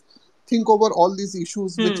differences, think over all these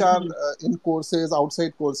issues which are in courses,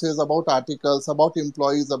 outside courses, about articles, about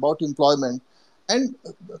employees, about employment, and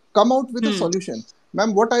come out with a solution.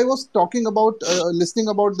 Ma'am, what I was talking about, listening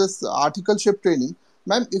about this articleship training,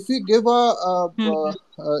 ma'am, if we give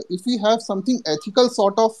if we have something ethical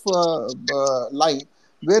sort of line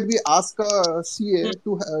where we ask a CA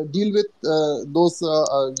to deal with those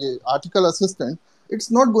article assistant,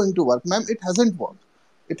 it's not going to work, ma'am. It hasn't worked.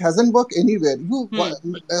 It hasn't worked anywhere.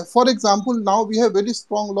 For example, now we have very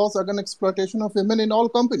strong laws against exploitation of women in all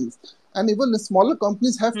companies, and even the smaller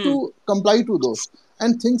companies have to comply to those.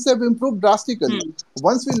 And things have improved drastically.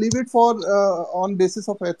 Once we leave it for on basis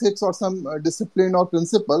of ethics or some discipline or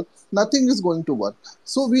principle, nothing is going to work.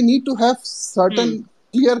 So we need to have certain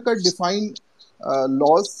clear-cut defined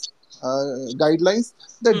laws, guidelines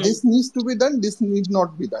that this needs to be done, this need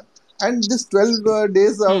not be done. And this 12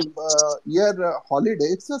 days of year holiday,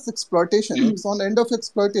 it's just exploitation. It's on end of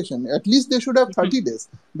exploitation. At least they should have 30 days.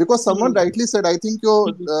 Because someone rightly said, I think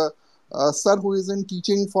your sir who is in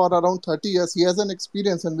teaching for around 30 years, he has an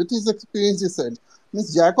experience. And with his experience, he said,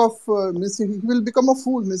 Miss Jack of, Miss, he will become a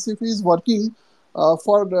fool. Miss, if he is working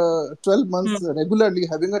for 12 months regularly,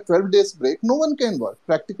 having a 12 days break, no one can work.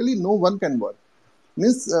 Practically, no one can work.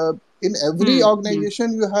 Means in every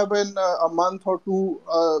organization you have a month or two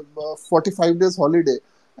 45 days holiday,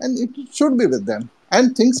 and it should be with them,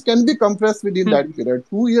 and things can be compressed within that period.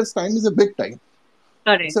 2 years time is a big time.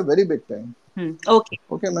 It's a very big time. Okay.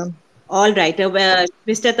 Okay, ma'am. All right.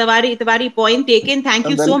 Mr. Tawari, point taken. Thank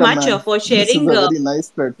you And so welcome, much ma'am. for This is sharing a very nice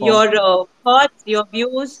platform. your thoughts, your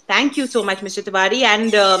views. Thank you so much, Mr. Tawari.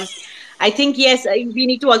 And I think, yes, we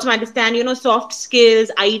need to also understand, soft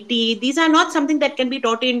skills, IT, these are not something that can be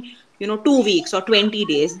taught in, 2 weeks or 20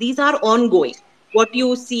 days. These are ongoing. What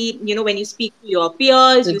you see, when you speak to your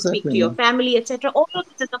peers, you speak Exactly, to your ma'am. family, etc. All of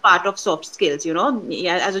this is a part of soft skills.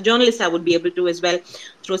 Yeah, as a journalist, I would be able to as well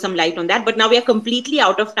throw some light on that. But now we are completely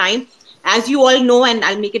out of time. As you all know, and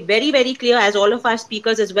I'll make it very, very clear, as all of our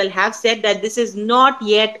speakers as well have said, that this is not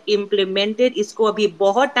yet implemented. Isko abhi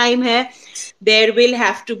bahut time hai. There will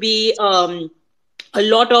have to be a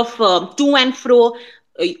lot of to and fro.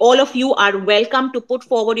 All of you are welcome to put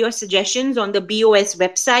forward your suggestions on the BOS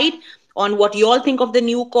website on what you all think of the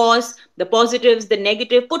new course, the positives, the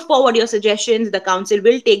negative. Put forward your suggestions. The council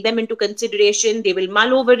will take them into consideration. They will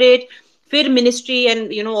mull over it. फिर ministry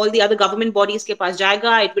and all the other government bodies के पास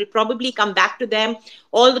जाएगा. It will probably come back to them.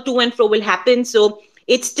 All the to and fro will happen. So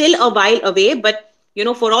it's still a while away, but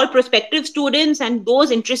for all prospective students and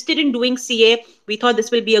those interested in doing CA, we thought this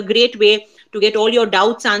will be a great way to get all your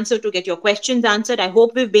doubts answered, to get your questions answered. I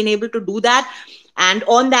hope we've been able to do that. And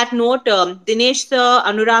on that note, Dinesh sir,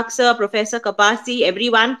 Anurag sir, Professor Kapasi,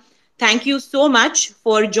 everyone, thank you so much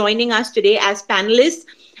for joining us today as panelists.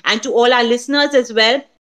 And to all our listeners as well,